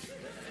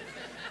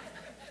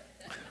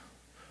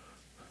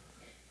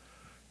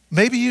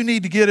 Maybe you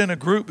need to get in a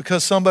group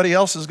because somebody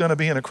else is going to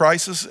be in a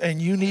crisis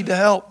and you need to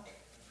help.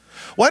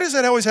 Why does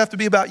that always have to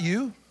be about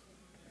you?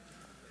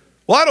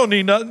 Well, I don't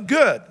need nothing.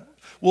 Good.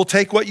 We'll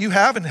take what you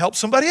have and help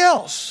somebody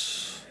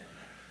else.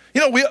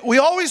 We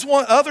always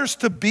want others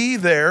to be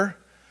there,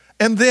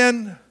 and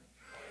then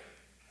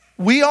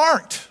we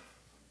aren't.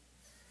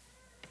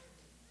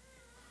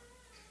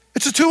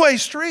 It's a two-way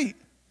street.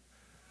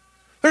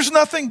 There's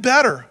nothing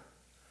better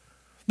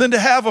than to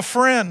have a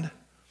friend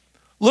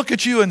look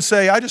at you and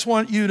say, I just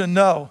want you to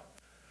know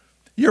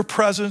your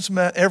presence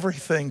meant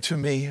everything to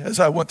me as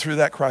I went through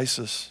that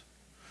crisis.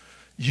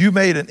 You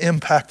made an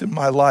impact in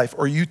my life,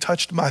 or you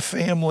touched my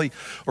family,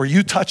 or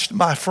you touched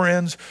my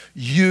friends.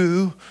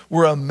 You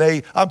were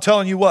amazing. I'm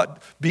telling you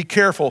what, be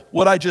careful.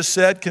 What I just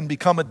said can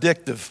become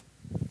addictive.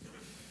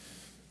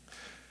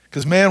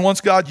 Because man, once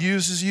God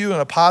uses you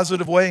in a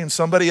positive way in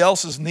somebody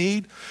else's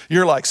need,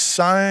 you're like,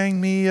 sign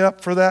me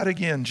up for that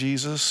again,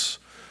 Jesus.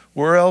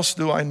 Where else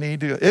do I need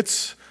to go?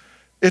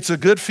 It's a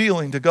good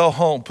feeling to go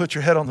home, put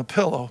your head on the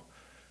pillow,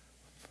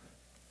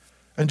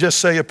 and just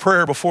say a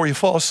prayer before you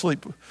fall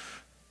asleep.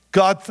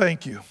 God,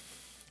 thank you.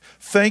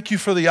 Thank you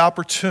for the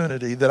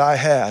opportunity that I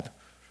had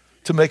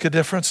to make a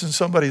difference in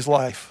somebody's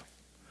life.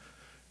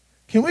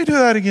 Can we do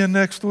that again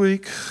next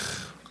week?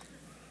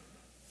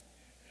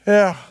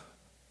 Yeah.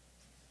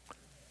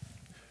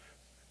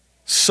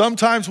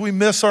 Sometimes we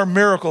miss our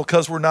miracle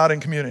because we're not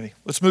in community.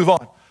 Let's move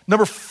on.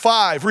 Number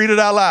 5, read it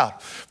out loud.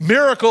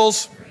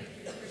 Miracles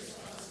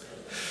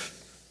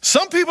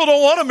Some people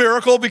don't want a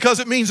miracle because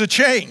it means a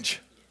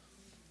change.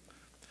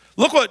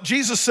 Look what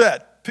Jesus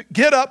said.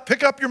 Get up,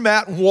 pick up your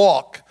mat and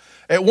walk.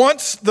 At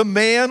once the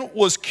man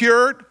was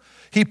cured.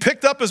 He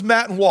picked up his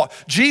mat and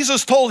walked.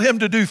 Jesus told him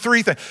to do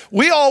three things.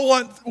 We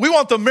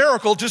want the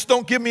miracle, just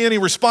don't give me any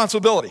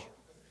responsibility.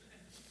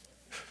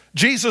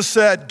 Jesus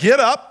said, get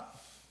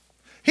up.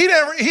 He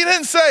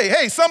didn't say,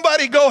 hey,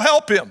 somebody go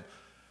help him.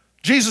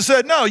 Jesus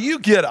said, no, you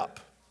get up.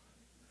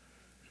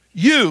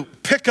 You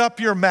pick up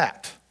your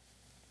mat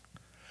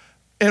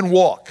and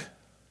walk.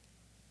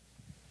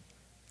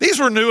 These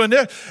were new. And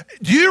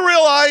do you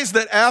realize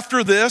that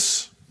after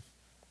this,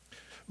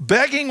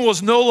 begging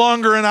was no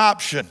longer an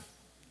option?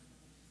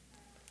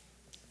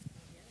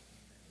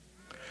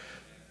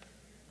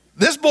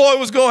 This boy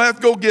was going to have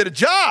to go get a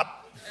job.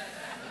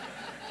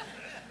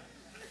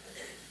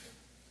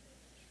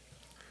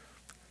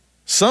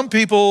 Some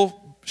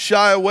people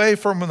shy away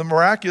from the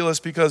miraculous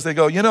because they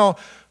go, you know,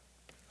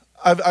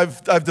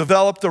 I've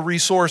developed a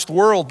resourced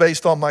world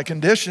based on my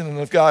condition, and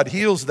if God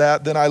heals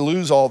that, then I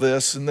lose all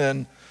this, and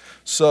then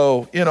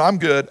so you know I'm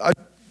good.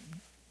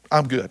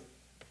 I'm good.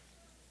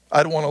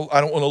 I don't want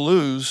to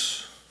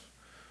lose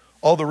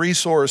all the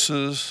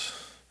resources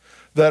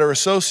that are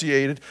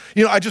associated.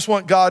 You know, I just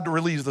want God to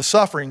relieve the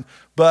suffering,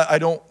 but I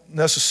don't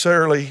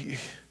necessarily.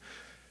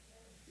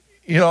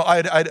 You know,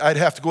 I'd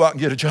have to go out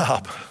and get a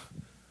job.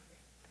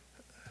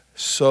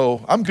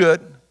 So I'm good.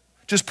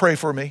 Just pray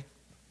for me.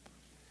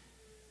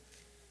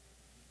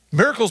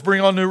 Miracles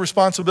bring on new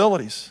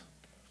responsibilities.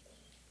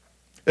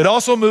 It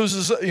also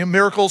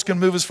miracles can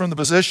move us from the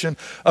position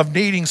of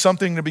needing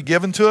something to be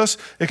given to us.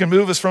 It can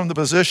move us from the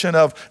position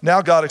of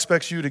now God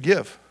expects you to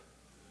give.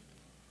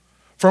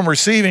 From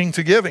receiving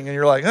to giving. And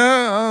you're like,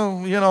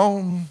 you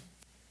know,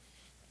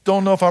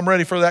 don't know if I'm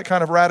ready for that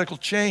kind of radical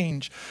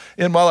change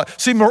in my life.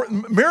 See,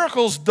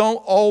 miracles don't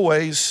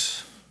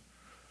always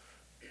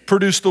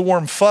produce the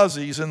warm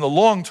fuzzies in the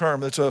long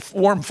term. It's a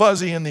warm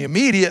fuzzy in the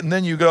immediate, and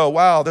then you go,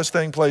 wow, this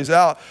thing plays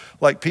out.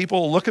 Like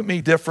people look at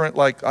me different,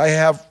 like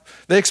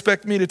they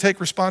expect me to take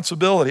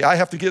responsibility. I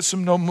have to get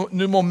some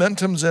new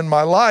momentums in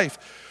my life.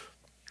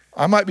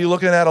 I might be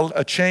looking at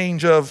a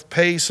change of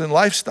pace and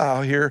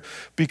lifestyle here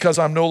because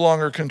I'm no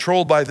longer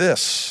controlled by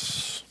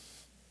this.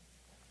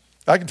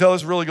 I can tell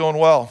it's really going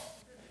well.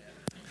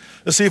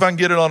 Let's see if I can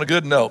get it on a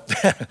good note.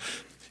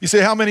 You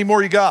say, how many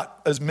more you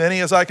got? As many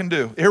as I can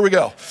do. Here we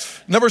go.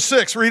 Number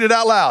 6, read it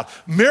out loud.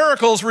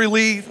 Miracles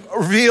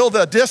reveal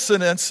the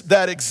dissonance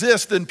that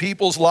exists in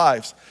people's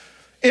lives.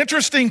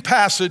 Interesting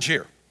passage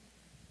here.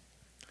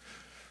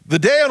 The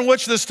day on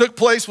which this took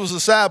place was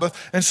the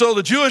Sabbath, and so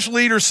the Jewish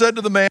leaders said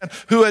to the man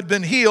who had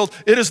been healed,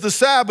 it is the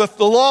Sabbath,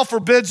 the law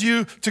forbids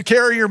you to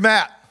carry your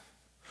mat.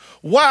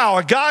 Wow,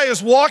 a guy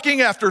is walking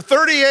after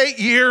 38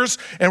 years,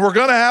 and we're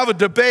going to have a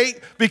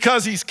debate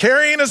because he's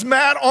carrying his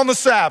mat on the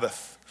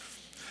Sabbath.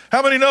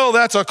 How many know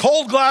that's a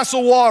cold glass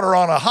of water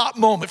on a hot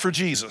moment for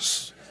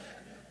Jesus?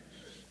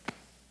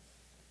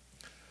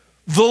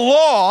 The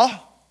law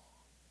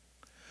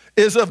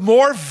is of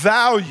more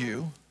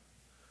value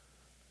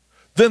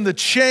than the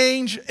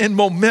change in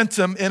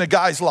momentum in a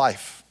guy's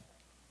life.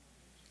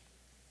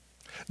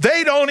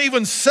 They don't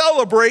even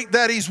celebrate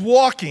that he's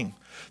walking.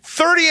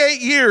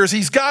 38 years,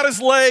 he's got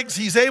his legs,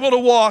 he's able to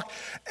walk,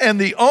 and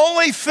the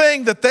only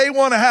thing that they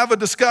want to have a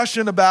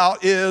discussion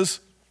about is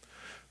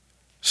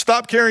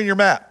stop carrying your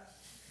mat.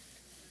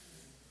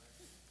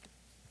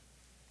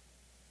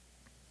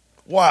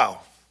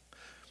 Wow.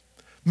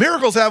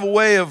 Miracles have a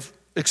way of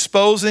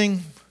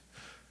exposing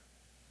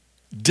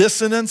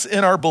dissonance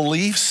in our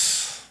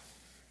beliefs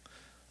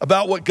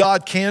about what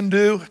God can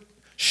do,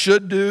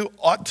 should do,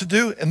 ought to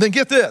do. And then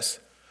get this.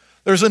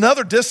 There's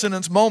another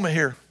dissonance moment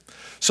here.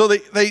 So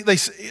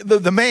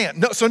the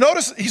man, so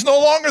notice he's no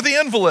longer the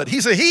invalid.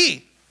 He's a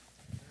he.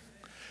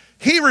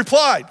 He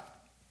replied,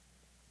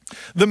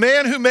 the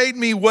man who made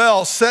me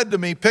well said to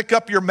me, pick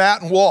up your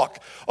mat and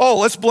walk. Oh,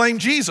 let's blame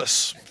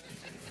Jesus.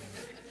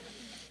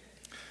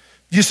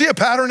 You see a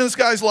pattern in this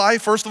guy's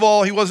life? First of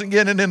all, he wasn't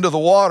getting into the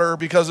water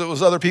because it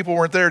was other people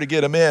weren't there to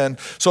get him in.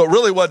 So it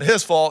really wasn't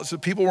his fault. So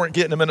people weren't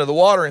getting him into the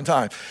water in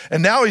time.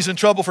 And now he's in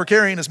trouble for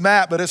carrying his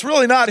mat, but it's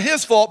really not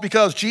his fault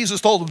because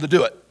Jesus told him to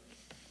do it.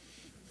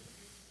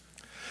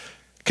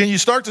 Can you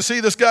start to see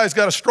this guy's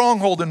got a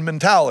stronghold in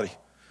mentality?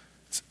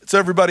 It's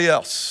everybody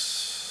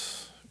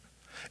else.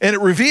 And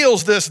it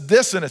reveals this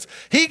dissonance.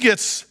 He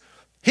gets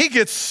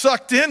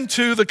sucked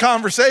into the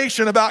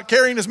conversation about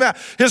carrying his mat.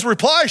 His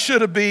reply should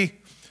have been,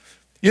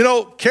 you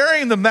know,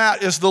 carrying the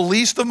mat is the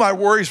least of my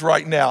worries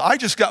right now. I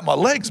just got my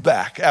legs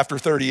back after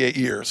 38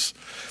 years.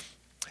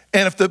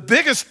 And if the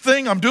biggest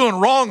thing I'm doing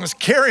wrong is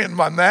carrying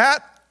my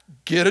mat,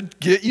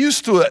 get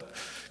used to it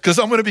because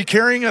I'm going to be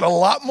carrying it a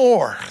lot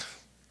more.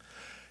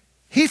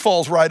 He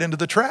falls right into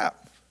the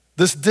trap.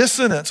 This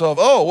dissonance of,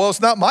 oh, well,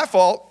 it's not my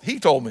fault. He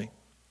told me.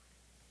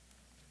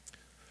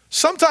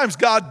 Sometimes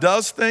God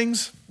does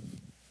things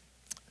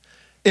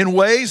in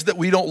ways that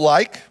we don't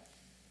like.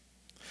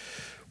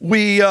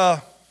 We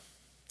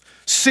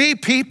see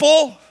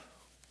people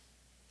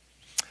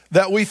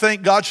that we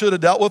think God should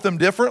have dealt with them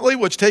differently,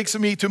 which takes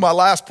me to my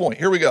last point.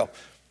 Here we go.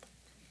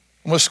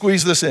 I'm going to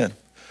squeeze this in.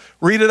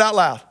 Read it out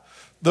loud.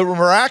 The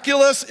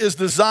miraculous is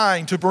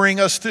designed to bring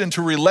us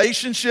into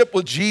relationship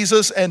with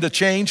Jesus and to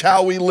change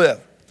how we live.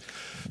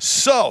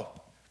 So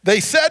they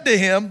said to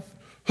him,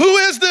 who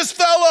is this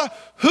fella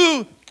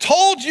who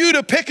told you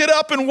to pick it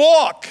up and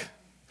walk?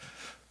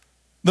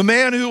 The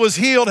man who was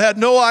healed had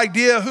no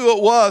idea who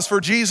it was,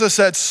 for Jesus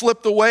had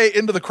slipped away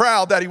into the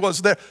crowd that he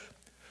was there.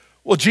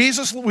 Well,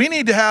 Jesus, we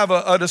need to have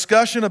a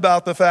discussion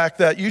about the fact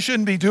that you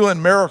shouldn't be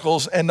doing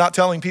miracles and not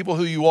telling people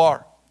who you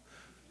are.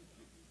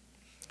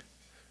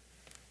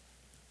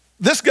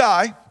 This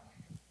guy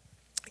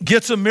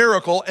gets a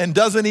miracle and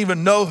doesn't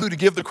even know who to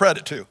give the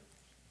credit to.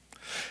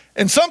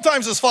 And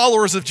sometimes as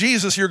followers of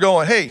Jesus, you're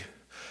going, hey,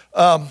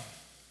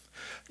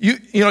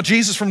 you know,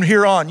 Jesus, from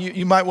here on,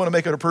 you might want to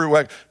make it a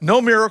pre-way.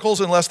 No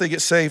miracles unless they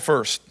get saved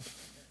first.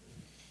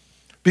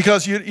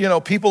 Because, you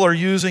know, people are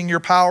using your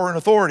power and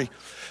authority.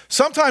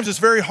 Sometimes it's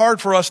very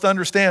hard for us to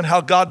understand how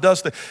God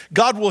does things.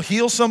 God will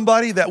heal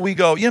somebody that we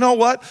go, you know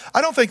what?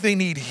 I don't think they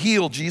need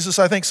healed, Jesus.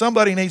 I think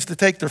somebody needs to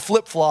take their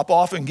flip-flop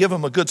off and give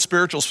them a good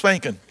spiritual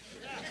spanking.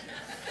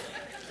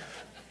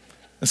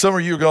 And some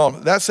of you are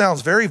going, that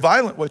sounds very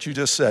violent what you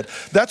just said.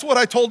 That's what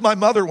I told my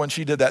mother when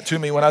she did that to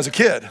me when I was a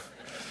kid.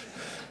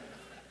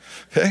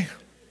 Okay?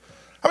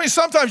 I mean,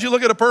 sometimes you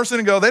look at a person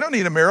and go, they don't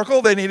need a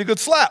miracle, they need a good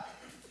slap.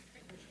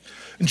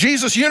 And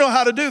Jesus, you know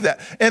how to do that.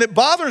 And it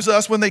bothers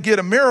us when they get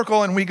a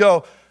miracle and we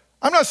go,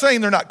 I'm not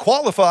saying they're not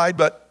qualified,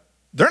 but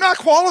they're not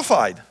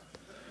qualified.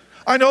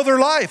 I know their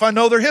life, I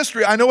know their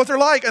history, I know what they're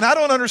like, and I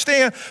don't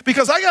understand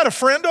because I got a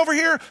friend over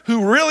here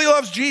who really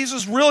loves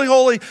Jesus, really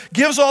holy,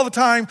 gives all the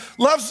time,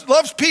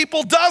 loves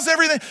people, does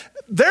everything.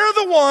 They're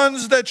the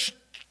ones that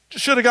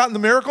should have gotten the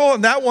miracle,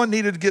 and that one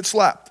needed to get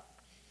slapped.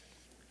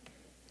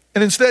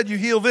 And instead you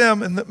heal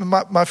them, and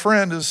my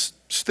friend is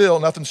still,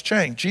 nothing's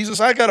changed. Jesus,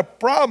 I got a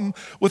problem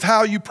with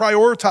how you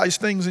prioritize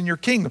things in your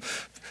kingdom.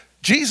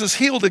 Jesus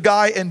healed a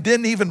guy and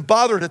didn't even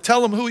bother to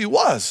tell him who he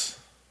was.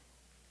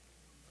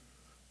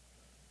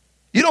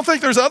 You don't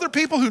think there's other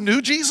people who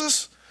knew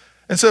Jesus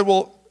and said,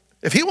 well,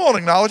 if he won't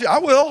acknowledge it, I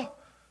will.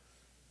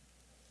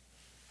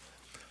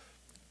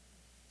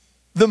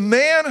 The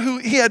man who,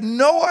 he had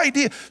no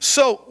idea.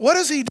 So what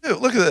does he do?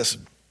 Look at this.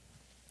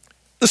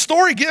 The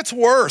story gets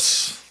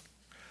worse.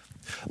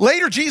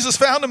 Later, Jesus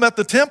found him at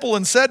the temple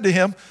and said to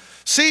him,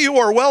 see, you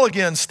are well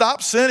again.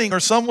 Stop sinning or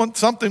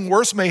something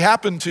worse may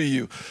happen to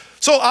you.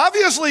 So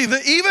obviously,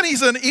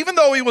 even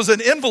though he was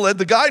an invalid,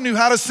 the guy knew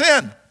how to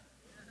sin.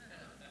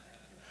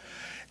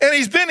 And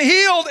he's been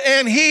healed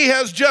and he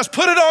has just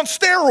put it on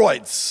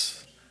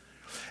steroids.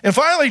 And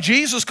finally,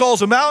 Jesus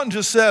calls him out and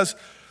just says,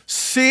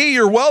 see,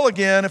 you're well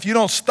again. If you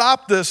don't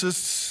stop this,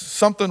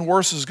 something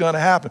worse is going to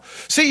happen.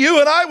 See, you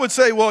and I would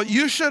say, well,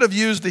 you should have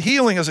used the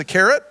healing as a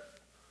carrot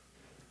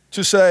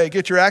to say,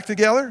 get your act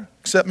together,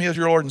 accept me as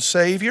your Lord and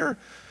Savior.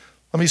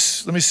 Let me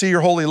see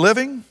your holy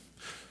living.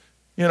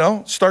 You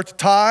know, start to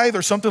tithe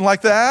or something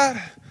like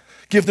that.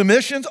 Give the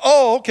missions.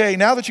 Oh, okay,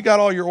 now that you got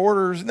all your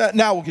orders,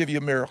 now we'll give you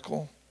a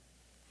miracle.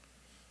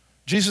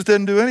 Jesus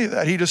didn't do any of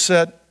that. He just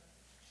said,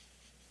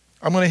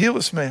 I'm going to heal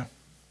this man.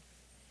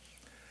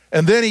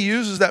 And then he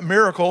uses that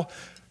miracle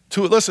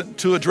to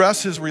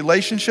address his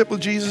relationship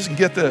with Jesus, and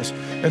get this,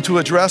 and to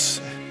address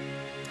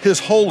his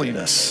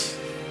holiness.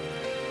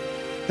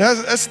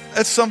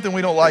 That's something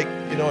we don't like,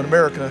 you know, in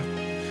America.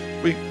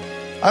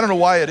 I don't know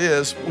why it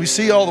is. We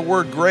see all the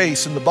word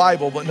grace in the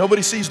Bible, but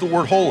nobody sees the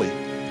word holy.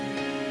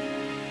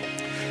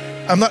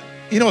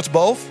 It's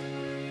both.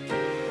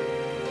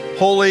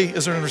 Holy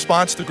is in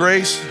response to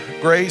grace.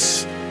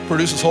 Grace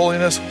produces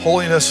holiness.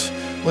 Holiness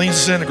leads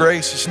us into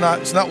grace. It's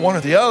not one or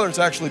the other. It's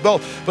actually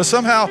both. But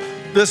somehow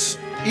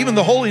even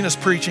the holiness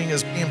preaching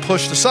is being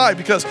pushed aside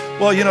because,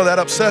 well, you know, that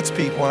upsets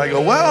people. And I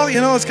go, well,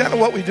 you know, it's kind of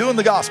what we do in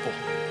the gospel.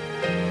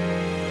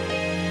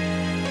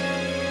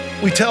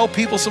 We tell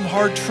people some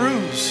hard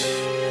truths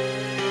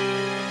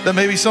that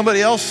maybe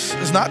somebody else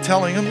is not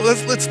telling them.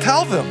 Let's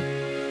tell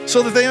them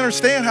so that they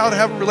understand how to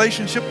have a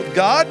relationship with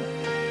God.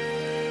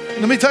 And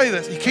let me tell you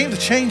this, he came to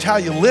change how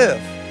you live.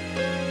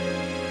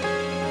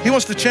 He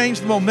wants to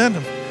change the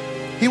momentum.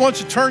 He wants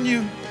to turn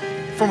you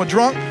from a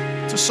drunk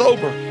to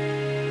sober.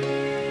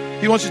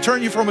 He wants to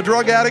turn you from a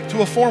drug addict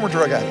to a former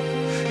drug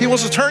addict. He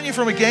wants to turn you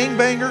from a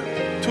gangbanger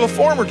to a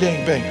former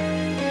gangbanger.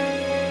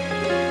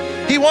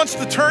 He wants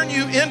to turn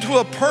you into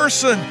a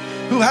person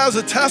who has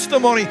a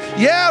testimony.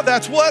 Yeah,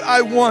 that's what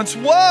I once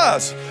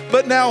was,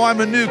 but now I'm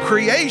a new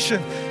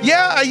creation.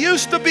 Yeah, I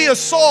used to be a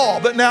Saul,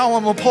 but now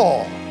I'm a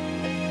Paul.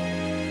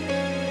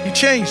 He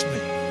changed me.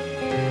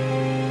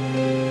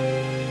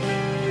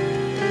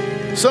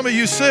 Some of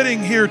you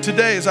sitting here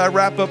today as I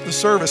wrap up the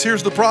service,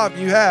 here's the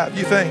problem you have.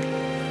 You think,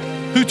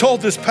 who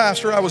told this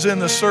pastor I was in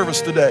this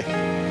service today?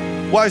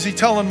 Why is he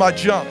telling my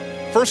junk?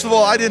 First of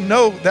all, I didn't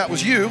know that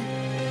was you.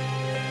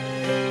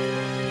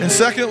 And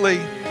secondly,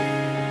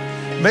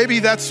 maybe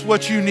that's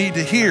what you need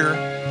to hear.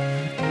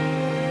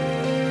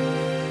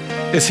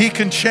 is He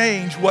can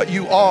change what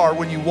you are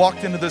when you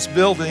walked into this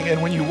building,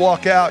 and when you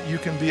walk out, you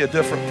can be a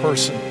different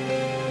person.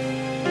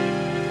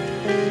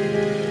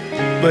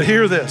 But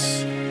hear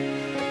this.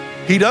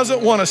 He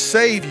doesn't want to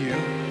save you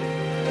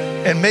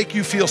and make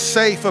you feel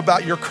safe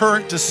about your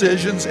current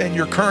decisions and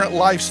your current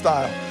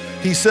lifestyle.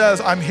 He says,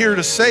 I'm here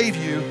to save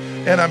you,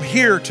 and I'm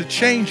here to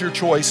change your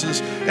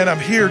choices, and I'm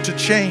here to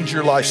change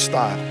your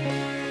lifestyle.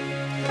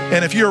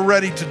 And if you're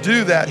ready to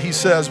do that, He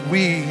says,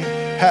 we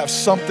have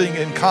something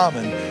in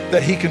common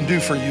that He can do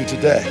for you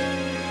today.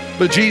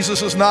 But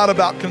Jesus is not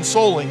about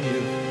consoling you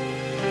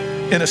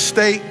in a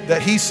state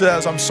that He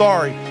says, I'm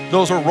sorry,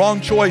 those are wrong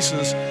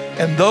choices,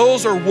 and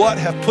those are what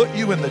have put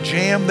you in the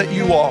jam that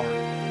you are.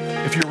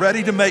 If you're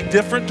ready to make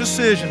different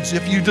decisions,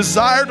 if you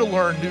desire to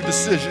learn new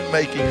decision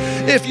making,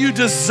 if you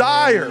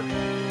desire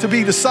to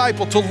be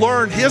discipled, to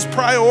learn His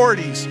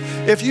priorities,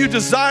 if you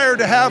desire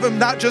to have Him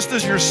not just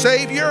as your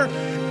Savior,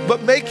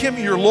 but make Him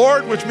your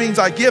Lord, which means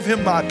I give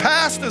Him my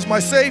past as my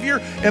Savior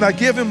and I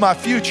give Him my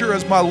future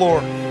as my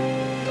Lord.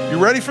 You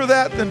ready for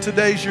that? Then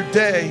today's your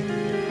day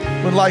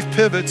when life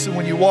pivots, and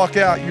when you walk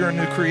out, you're a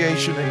new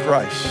creation in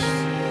Christ.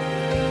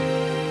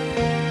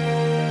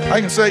 I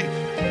can say,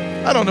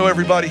 I don't know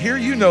everybody here,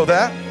 you know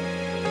that.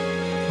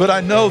 But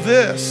I know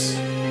this.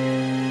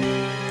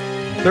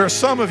 There are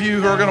some of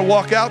you who are going to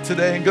walk out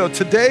today and go,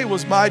 today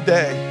was my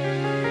day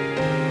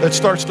that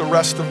starts the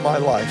rest of my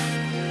life.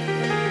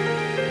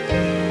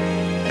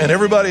 And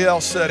everybody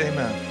else said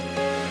amen.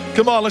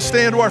 Come on, let's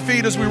stand to our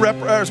feet as we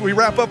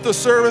wrap up the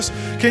service.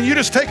 Can you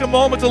just take a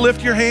moment to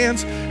lift your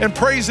hands and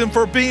praise Him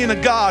for being a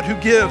God who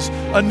gives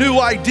a new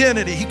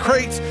identity.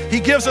 He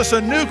gives us a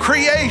new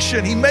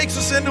creation. He makes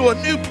us into a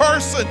new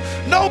person.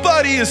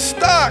 Nobody is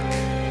stuck.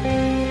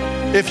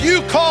 If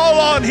you call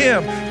on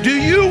Him, do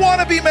you want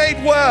to be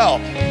made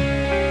well?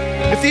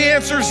 If the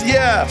answer is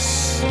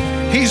yes,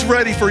 He's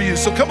ready for you.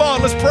 So come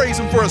on, let's praise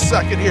Him for a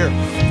second here.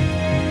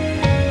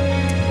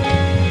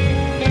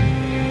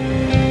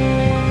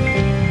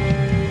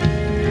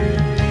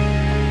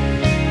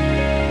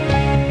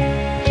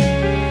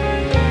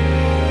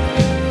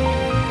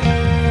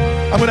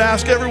 I'm going to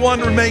ask everyone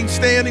to remain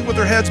standing with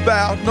their heads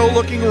bowed, no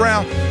looking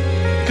around,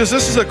 because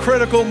this is a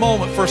critical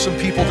moment for some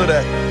people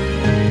today.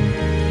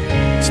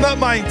 It's not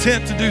my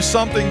intent to do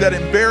something that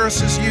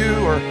embarrasses you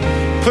or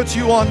puts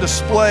you on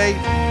display.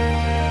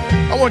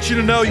 I want you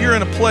to know you're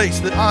in a place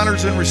that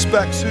honors and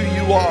respects who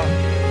you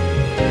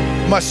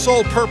are. My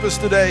sole purpose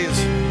today is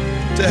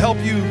to help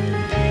you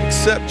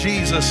accept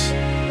Jesus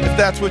if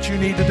that's what you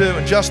need to do.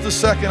 In just a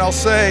second, I'll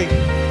say,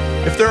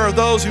 if there are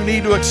those who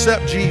need to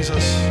accept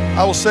Jesus,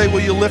 I will say,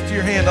 will you lift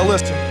your hand? Now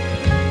listen,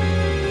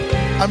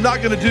 I'm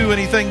not going to do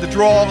anything to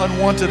draw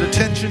unwanted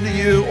attention to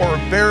you or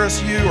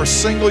embarrass you or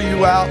single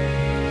you out.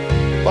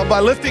 But by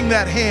lifting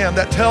that hand,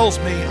 that tells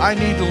me I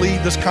need to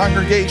lead this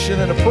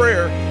congregation in a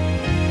prayer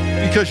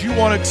because you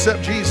want to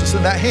accept Jesus.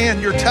 And that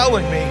hand, you're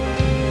telling me,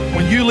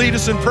 when you lead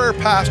us in prayer,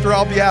 Pastor,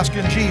 I'll be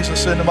asking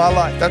Jesus into my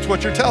life. That's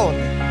what you're telling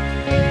me.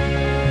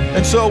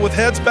 And so with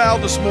heads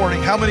bowed this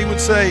morning, how many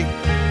would say,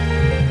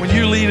 when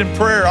you lead in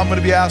prayer, I'm going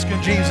to be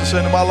asking Jesus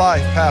into my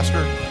life,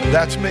 Pastor?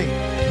 That's me.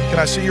 Can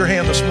I see your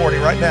hand this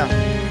morning right now?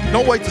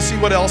 Don't wait to see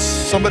what else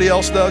somebody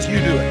else does. You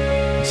do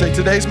it. Say,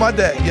 today's my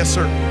day. Yes,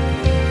 sir.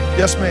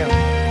 Yes, ma'am.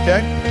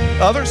 Okay?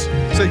 Others?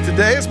 Say,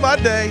 today is my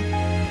day.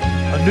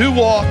 A new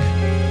walk,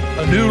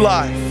 a new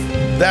life.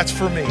 That's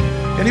for me.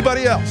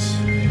 Anybody else?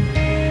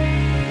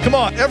 Come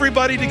on,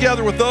 everybody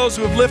together with those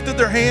who have lifted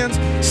their hands.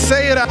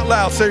 Say it out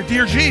loud. Say,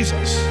 dear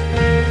Jesus,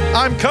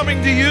 I'm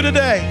coming to you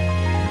today.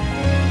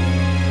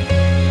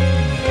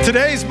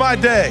 Today's my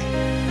day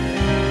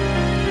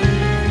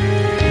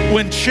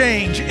when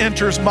change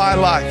enters my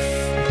life.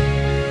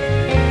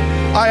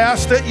 I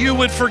ask that you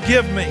would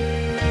forgive me.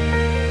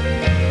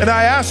 And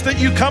I ask that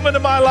you come into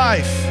my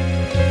life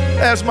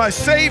as my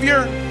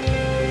Savior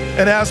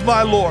and as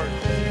my Lord.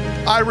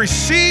 I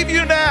receive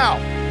you now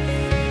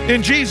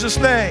in Jesus'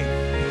 name.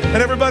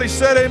 And everybody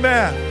said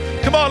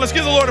amen. Come on, let's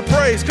give the Lord a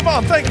praise. Come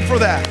on, thank Him for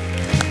that.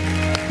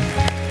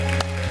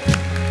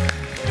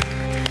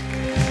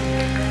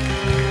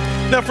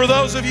 Now, for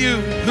those of you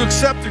who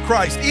accepted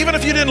Christ, even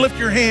if you didn't lift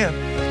your hand,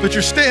 but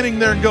you're standing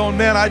there and going,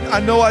 man, I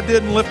know I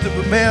didn't lift it,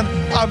 but man,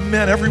 I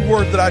meant every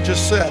word that I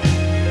just said.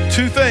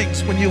 Two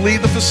things. When you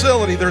leave the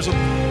facility, there's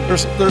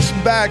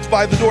some bags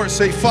by the door that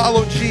say,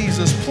 follow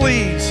Jesus.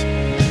 Please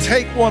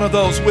take one of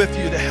those with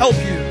you to help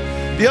you.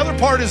 The other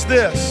part is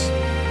this.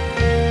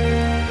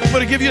 I'm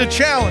going to give you a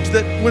challenge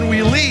that when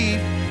we leave,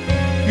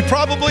 you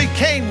probably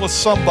came with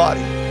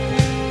somebody.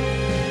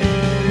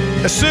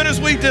 As soon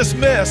as we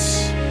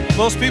dismiss,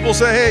 most people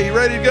say, hey, you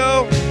ready to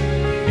go?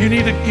 You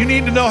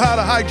need to know how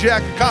to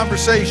hijack a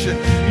conversation.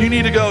 You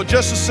need to go,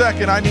 just a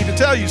second, I need to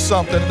tell you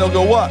something. And they'll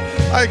go, what?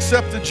 I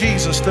accepted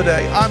Jesus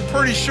today. I'm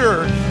pretty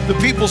sure the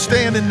people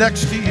standing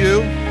next to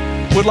you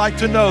would like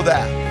to know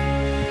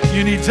that.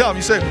 You need to tell them.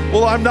 You say,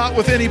 well, I'm not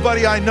with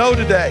anybody I know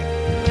today.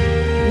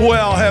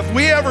 Well, have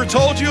we ever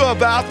told you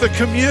about the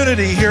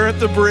community here at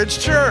the Bridge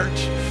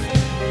Church?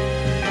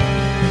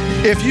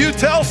 If you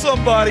tell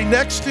somebody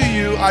next to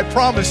you, I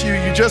promise you,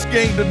 you just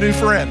gained a new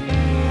friend.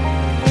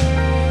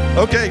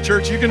 Okay,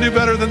 church, you can do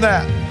better than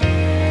that.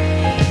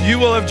 You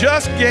will have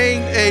just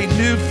gained a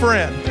new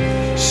friend.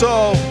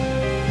 So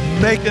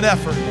make an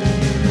effort.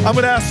 I'm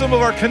going to ask some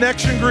of our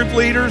connection group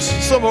leaders,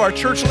 some of our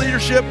church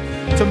leadership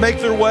to make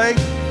their way,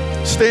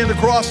 stand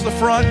across the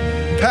front.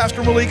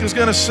 Pastor Malik is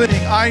going to sing.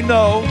 I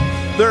know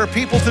there are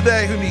people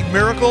today who need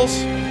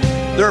miracles.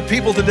 There are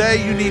people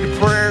today you need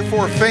prayer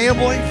for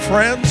family,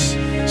 friends,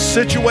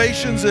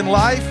 situations in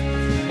life.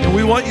 And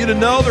we want you to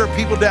know there are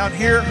people down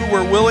here who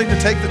are willing to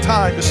take the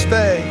time to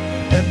stay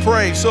and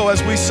pray. So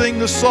as we sing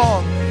this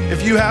song,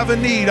 if you have a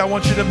need, I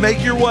want you to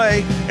make your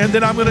way, and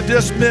then I'm going to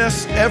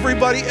dismiss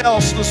everybody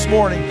else this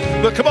morning.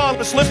 But come on,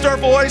 let's lift our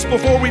voice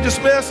before we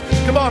dismiss.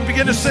 Come on,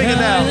 begin to sing it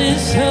now.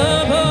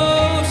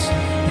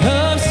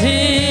 Of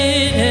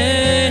sin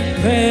and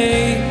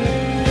grave,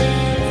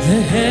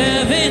 the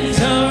heavens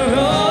are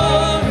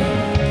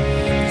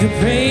roaring, the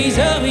praise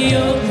of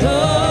your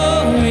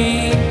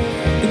glory,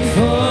 and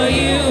for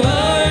you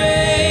are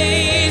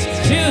raised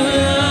to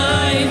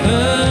life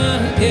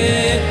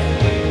again.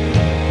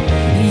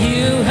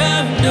 You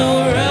have no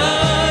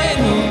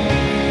rival,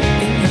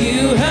 and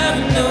you have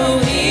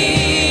no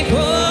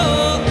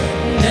equal.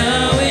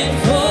 Now and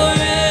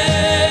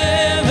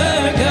forever,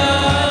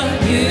 God,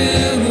 you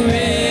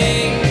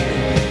reign.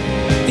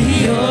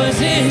 Yours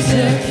is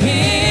the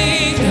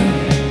kingdom,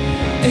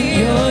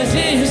 yours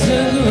is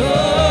the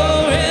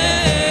glory,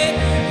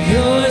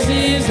 yours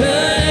is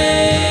the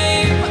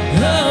name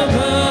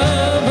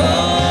above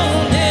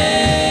all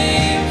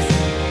names.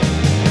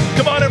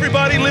 Come on,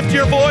 everybody, lift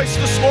your voice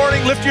this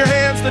morning. Lift your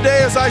hands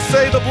today as I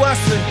say the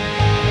blessing.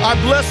 I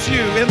bless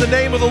you in the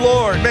name of the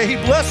Lord. May He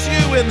bless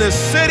you in this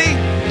city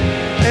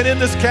and in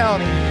this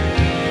county.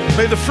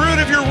 May the fruit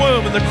of your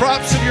womb and the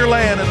crops of your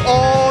land and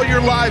all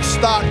your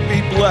livestock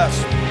be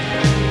blessed.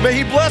 May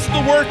He bless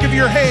the work of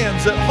your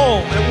hands at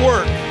home, at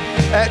work,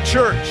 at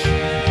church,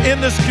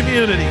 in this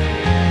community.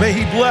 May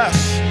He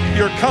bless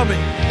your coming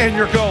and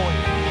your going.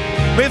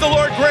 May the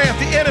Lord grant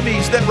the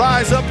enemies that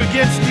rise up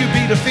against you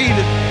be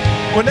defeated.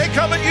 When they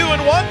come at you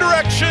in one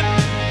direction,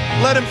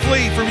 let him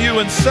flee from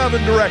you in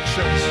 7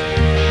 directions.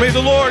 May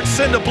the Lord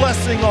send a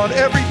blessing on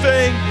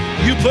everything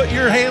you put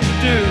your hand to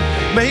do.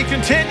 May He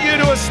continue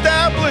to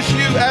establish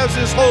you as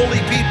His holy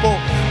people.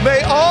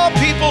 May all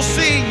people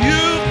see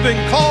you've been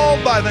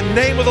called by the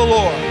name of the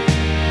Lord.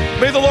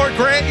 May the Lord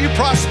grant you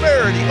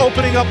prosperity,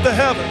 opening up the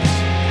heavens,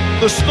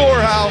 the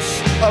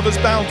storehouse of His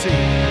bounty.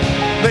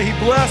 May He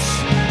bless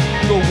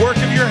the work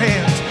of your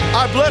hands.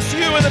 I bless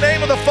you in the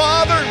name of the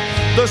Father,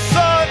 the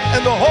Son,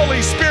 and the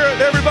Holy Spirit.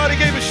 Everybody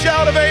gave a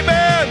shout of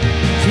amen.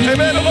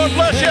 Amen. The Lord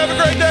bless you. Have a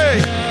great day.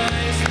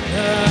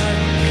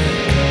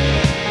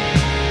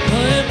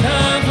 What a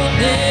powerful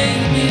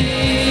name it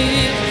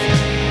is.